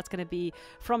out. So that's gonna be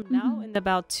from now in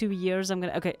about 2 years.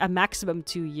 A maximum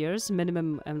 2 years,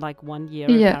 minimum like 1 year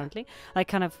apparently, like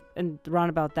kind of and around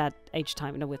about that age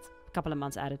time, with a couple of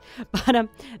months added. But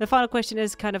the final question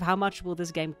is kind of how much will this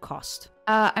game cost?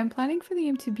 I'm planning for the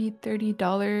game to be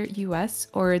 $30 US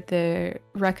or the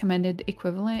recommended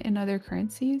equivalent in other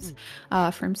currencies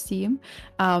from Steam.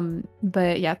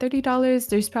 But yeah, $30.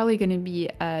 There's probably going to be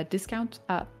a discount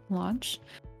at launch.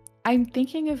 I'm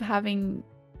thinking of having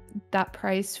that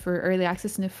price for early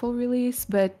access and a full release,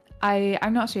 but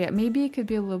I'm not sure yet. Maybe it could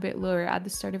be a little bit lower at the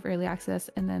start of early access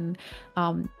and then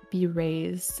be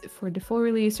raised for the full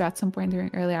release or at some point during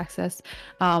early access.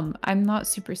 I'm not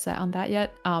super set on that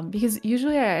yet because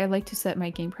usually I like to set my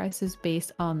game prices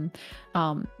based on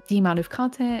the amount of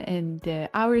content and the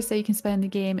hours that you can spend in the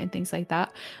game and things like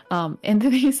that. And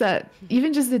the thing is that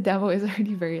even just the demo is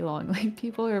already very long. Like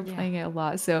people are playing it a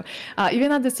lot. So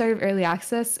even at the start of early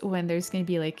access when there's going to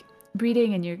be like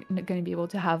breeding and you're going to be able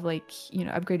to have like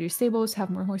upgrade your stables, have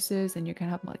more horses, and you're going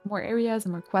to have like more areas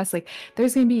and more quests, like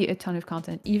there's going to be a ton of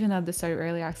content even at the start of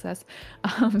early access.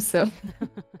 So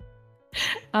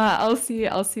I'll see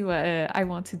what I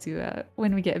want to do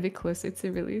when we get a bit closer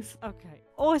to release. Okay,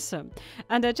 awesome.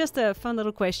 And just a fun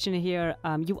little question here.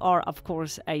 You are, of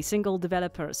course, a single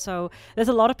developer. So there's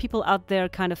a lot of people out there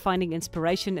kind of finding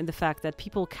inspiration in the fact that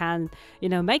people can,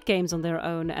 make games on their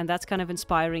own. And that's kind of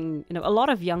inspiring, a lot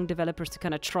of young developers to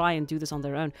kind of try and do this on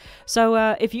their own. So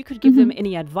if you could give them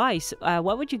any advice,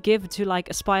 what would you give to like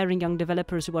aspiring young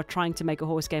developers who are trying to make a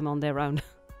horse game on their own?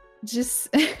 Just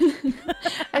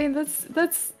I mean that's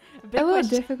a little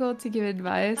difficult to give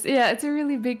advice. Yeah, it's a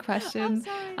really big question.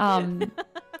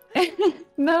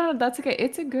 No, that's okay.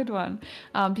 It's a good one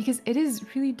because it is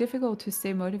really difficult to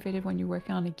stay motivated when you're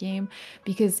working on a game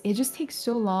because it just takes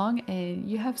so long and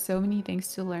you have so many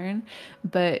things to learn.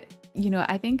 But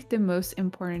I think the most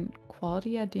important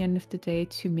quality at the end of the day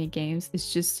to make games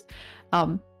is just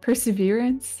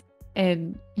perseverance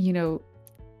and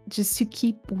just to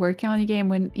keep working on a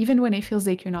game even when it feels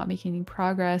like you're not making any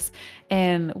progress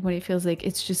and when it feels like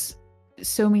it's just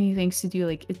so many things to do,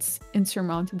 like it's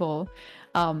insurmountable.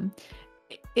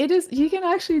 You can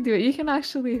actually do it. You can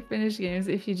actually finish games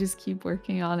if you just keep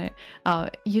working on it.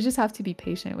 You just have to be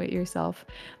patient with yourself.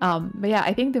 But yeah,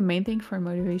 I think the main thing for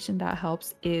motivation that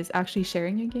helps is actually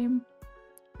sharing your game,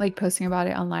 like posting about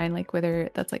it online, like whether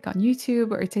that's like on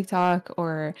YouTube or TikTok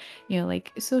or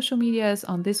like social medias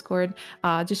on Discord.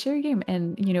 Just share your game.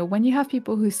 And when you have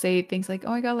people who say things like, oh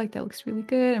my god, like that looks really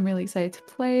good, I'm really excited to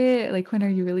play it, like when are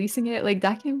you releasing it, like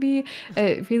that can be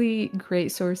a really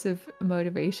great source of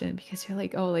motivation because you're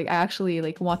like, oh, like I actually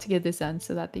like want to get this done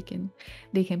so that they can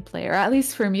play. Or at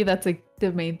least for me, that's like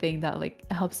the main thing that like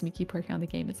helps me keep working on the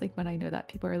game. It's like when I know that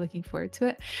people are looking forward to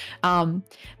it.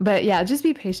 But yeah, just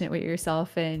be patient with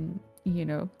yourself and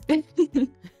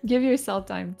give yourself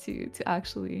time to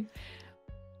actually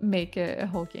make a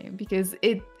whole game because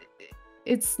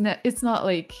it's not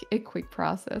like a quick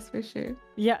process for sure.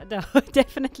 Yeah, no,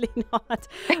 definitely not.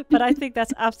 But I think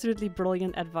that's absolutely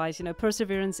brilliant advice.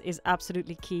 Perseverance is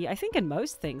absolutely key, I think, in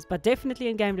most things, but definitely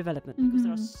in game development, because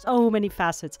there are so many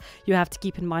facets you have to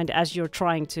keep in mind as you're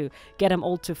trying to get them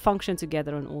all to function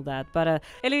together and all that. But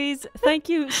Éloïse, thank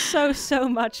you so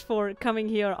much for coming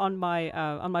here on my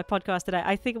podcast today.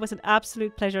 I think it was an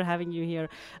absolute pleasure having you here.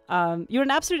 You're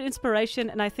an absolute inspiration,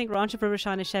 and I think Ranch of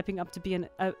Rivershine is shaping up to be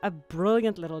a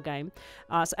brilliant little game.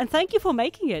 And thank you for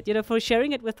making it, for sharing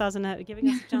sharing it with us and giving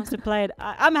us a chance to play it.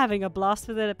 I'm having a blast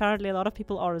with it. Apparently, a lot of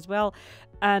people are as well.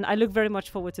 And I look very much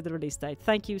forward to the release date.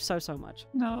 Thank you so, so much.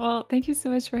 No, well, thank you so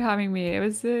much for having me. It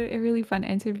was a really fun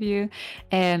interview.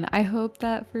 And I hope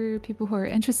that for people who are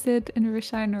interested in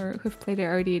Rivershine or who've played it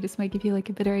already, this might give you like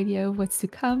a better idea of what's to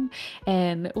come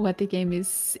and what the game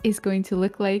is going to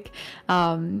look like.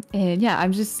 And yeah,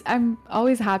 I'm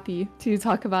always happy to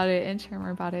talk about it and share more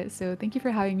about it. So thank you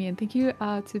for having me. And thank you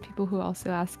to people who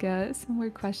also ask similar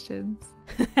questions.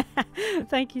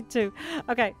 Thank you too.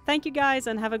 Okay, thank you guys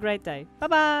and have a great day.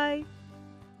 Bye-bye.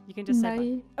 You can just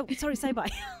say bye. Oh, sorry, say bye.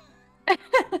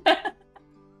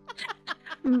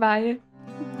 Bye.